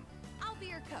right, I'll be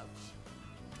your coach.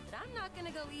 But I'm not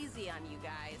gonna go easy on you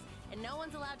guys, and no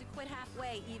one's allowed to quit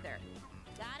halfway either.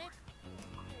 Got it?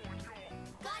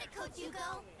 Got it, Coach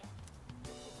Hugo.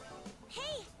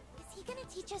 Hey, is he gonna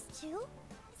teach us too?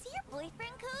 Is he your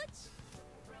boyfriend, Coach?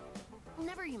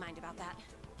 Never you mind about that.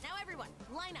 Now everyone,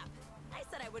 line up. I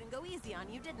said I wouldn't go easy on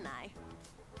you, didn't I?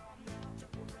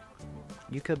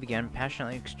 Yuko began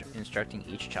passionately instructing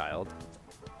each child.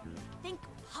 Think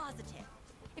positive.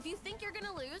 If you think you're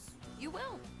gonna lose, you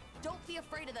will. Don't be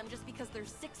afraid of them just because they're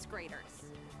 6th graders.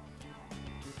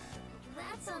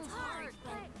 That sounds hard,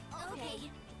 but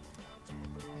okay.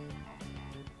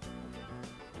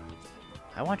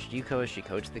 I watched Yuko as she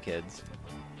coached the kids.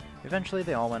 Eventually,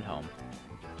 they all went home.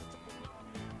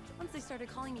 Once they started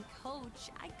calling me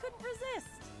coach, I couldn't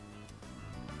resist.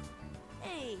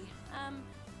 Hey,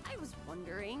 I was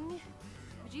wondering,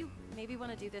 would you maybe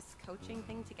want to do this coaching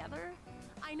thing together?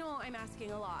 I know I'm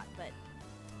asking a lot, but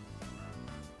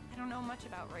I don't know much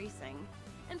about racing.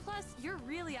 And plus, you're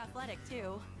really athletic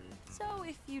too. So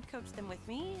if you'd coach them with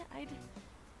me, I'd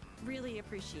really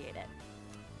appreciate it.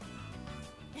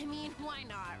 I mean, why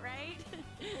not, right?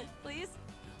 Please?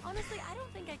 Honestly, I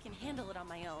don't think I can handle it on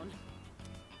my own.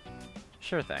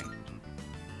 Sure thing.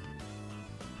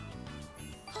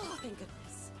 Oh, thank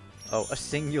goodness. Oh, a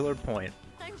singular point.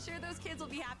 I'm sure those kids will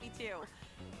be happy too.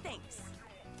 Thanks.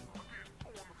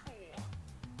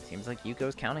 Seems like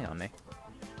Yuko's counting on me.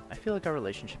 I feel like our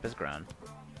relationship has grown.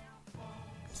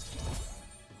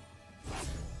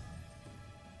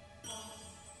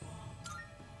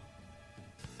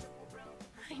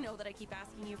 I know that I keep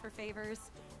asking you for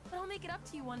favors, but I'll make it up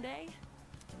to you one day.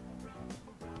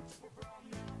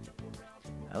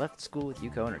 I left school with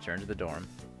Yuko and returned to the dorm.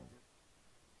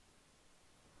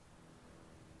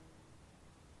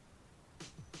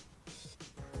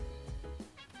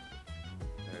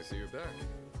 I see you're back.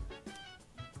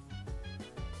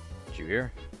 Did you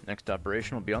hear? Next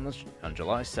operation will be on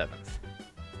July 7th.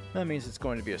 That means it's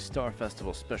going to be a Star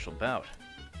Festival special bout.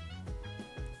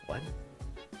 What?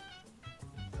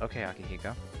 Okay,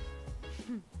 Akihiko.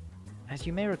 As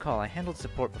you may recall, I handled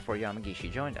support before Yamagishi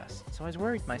joined us, so I was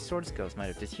worried my sword skills might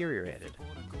have deteriorated.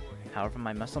 However,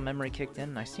 my muscle memory kicked in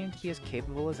and I seem to be as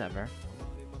capable as ever.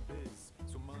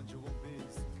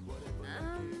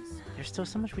 There's still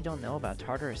so much we don't know about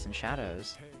Tartarus and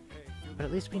Shadows. But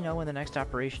at least we know when the next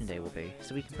operation day will be,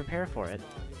 so we can prepare for it.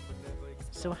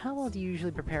 So how well do you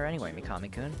usually prepare anyway,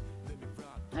 Mikami-kun?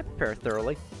 I prepare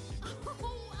thoroughly.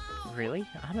 Really?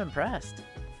 I'm impressed.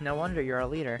 No wonder you're our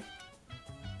leader.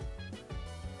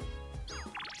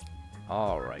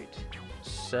 Alright,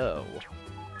 so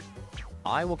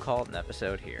I will call it an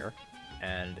episode here,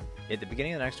 and at the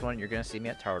beginning of the next one, you're going to see me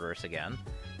at Tartarus again,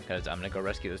 because I'm going to go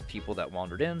rescue those people that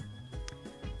wandered in.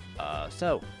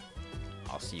 So,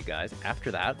 I'll see you guys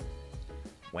after that,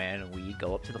 when we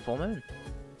go up to the full moon.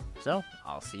 So,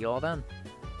 I'll see you all then.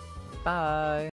 Bye!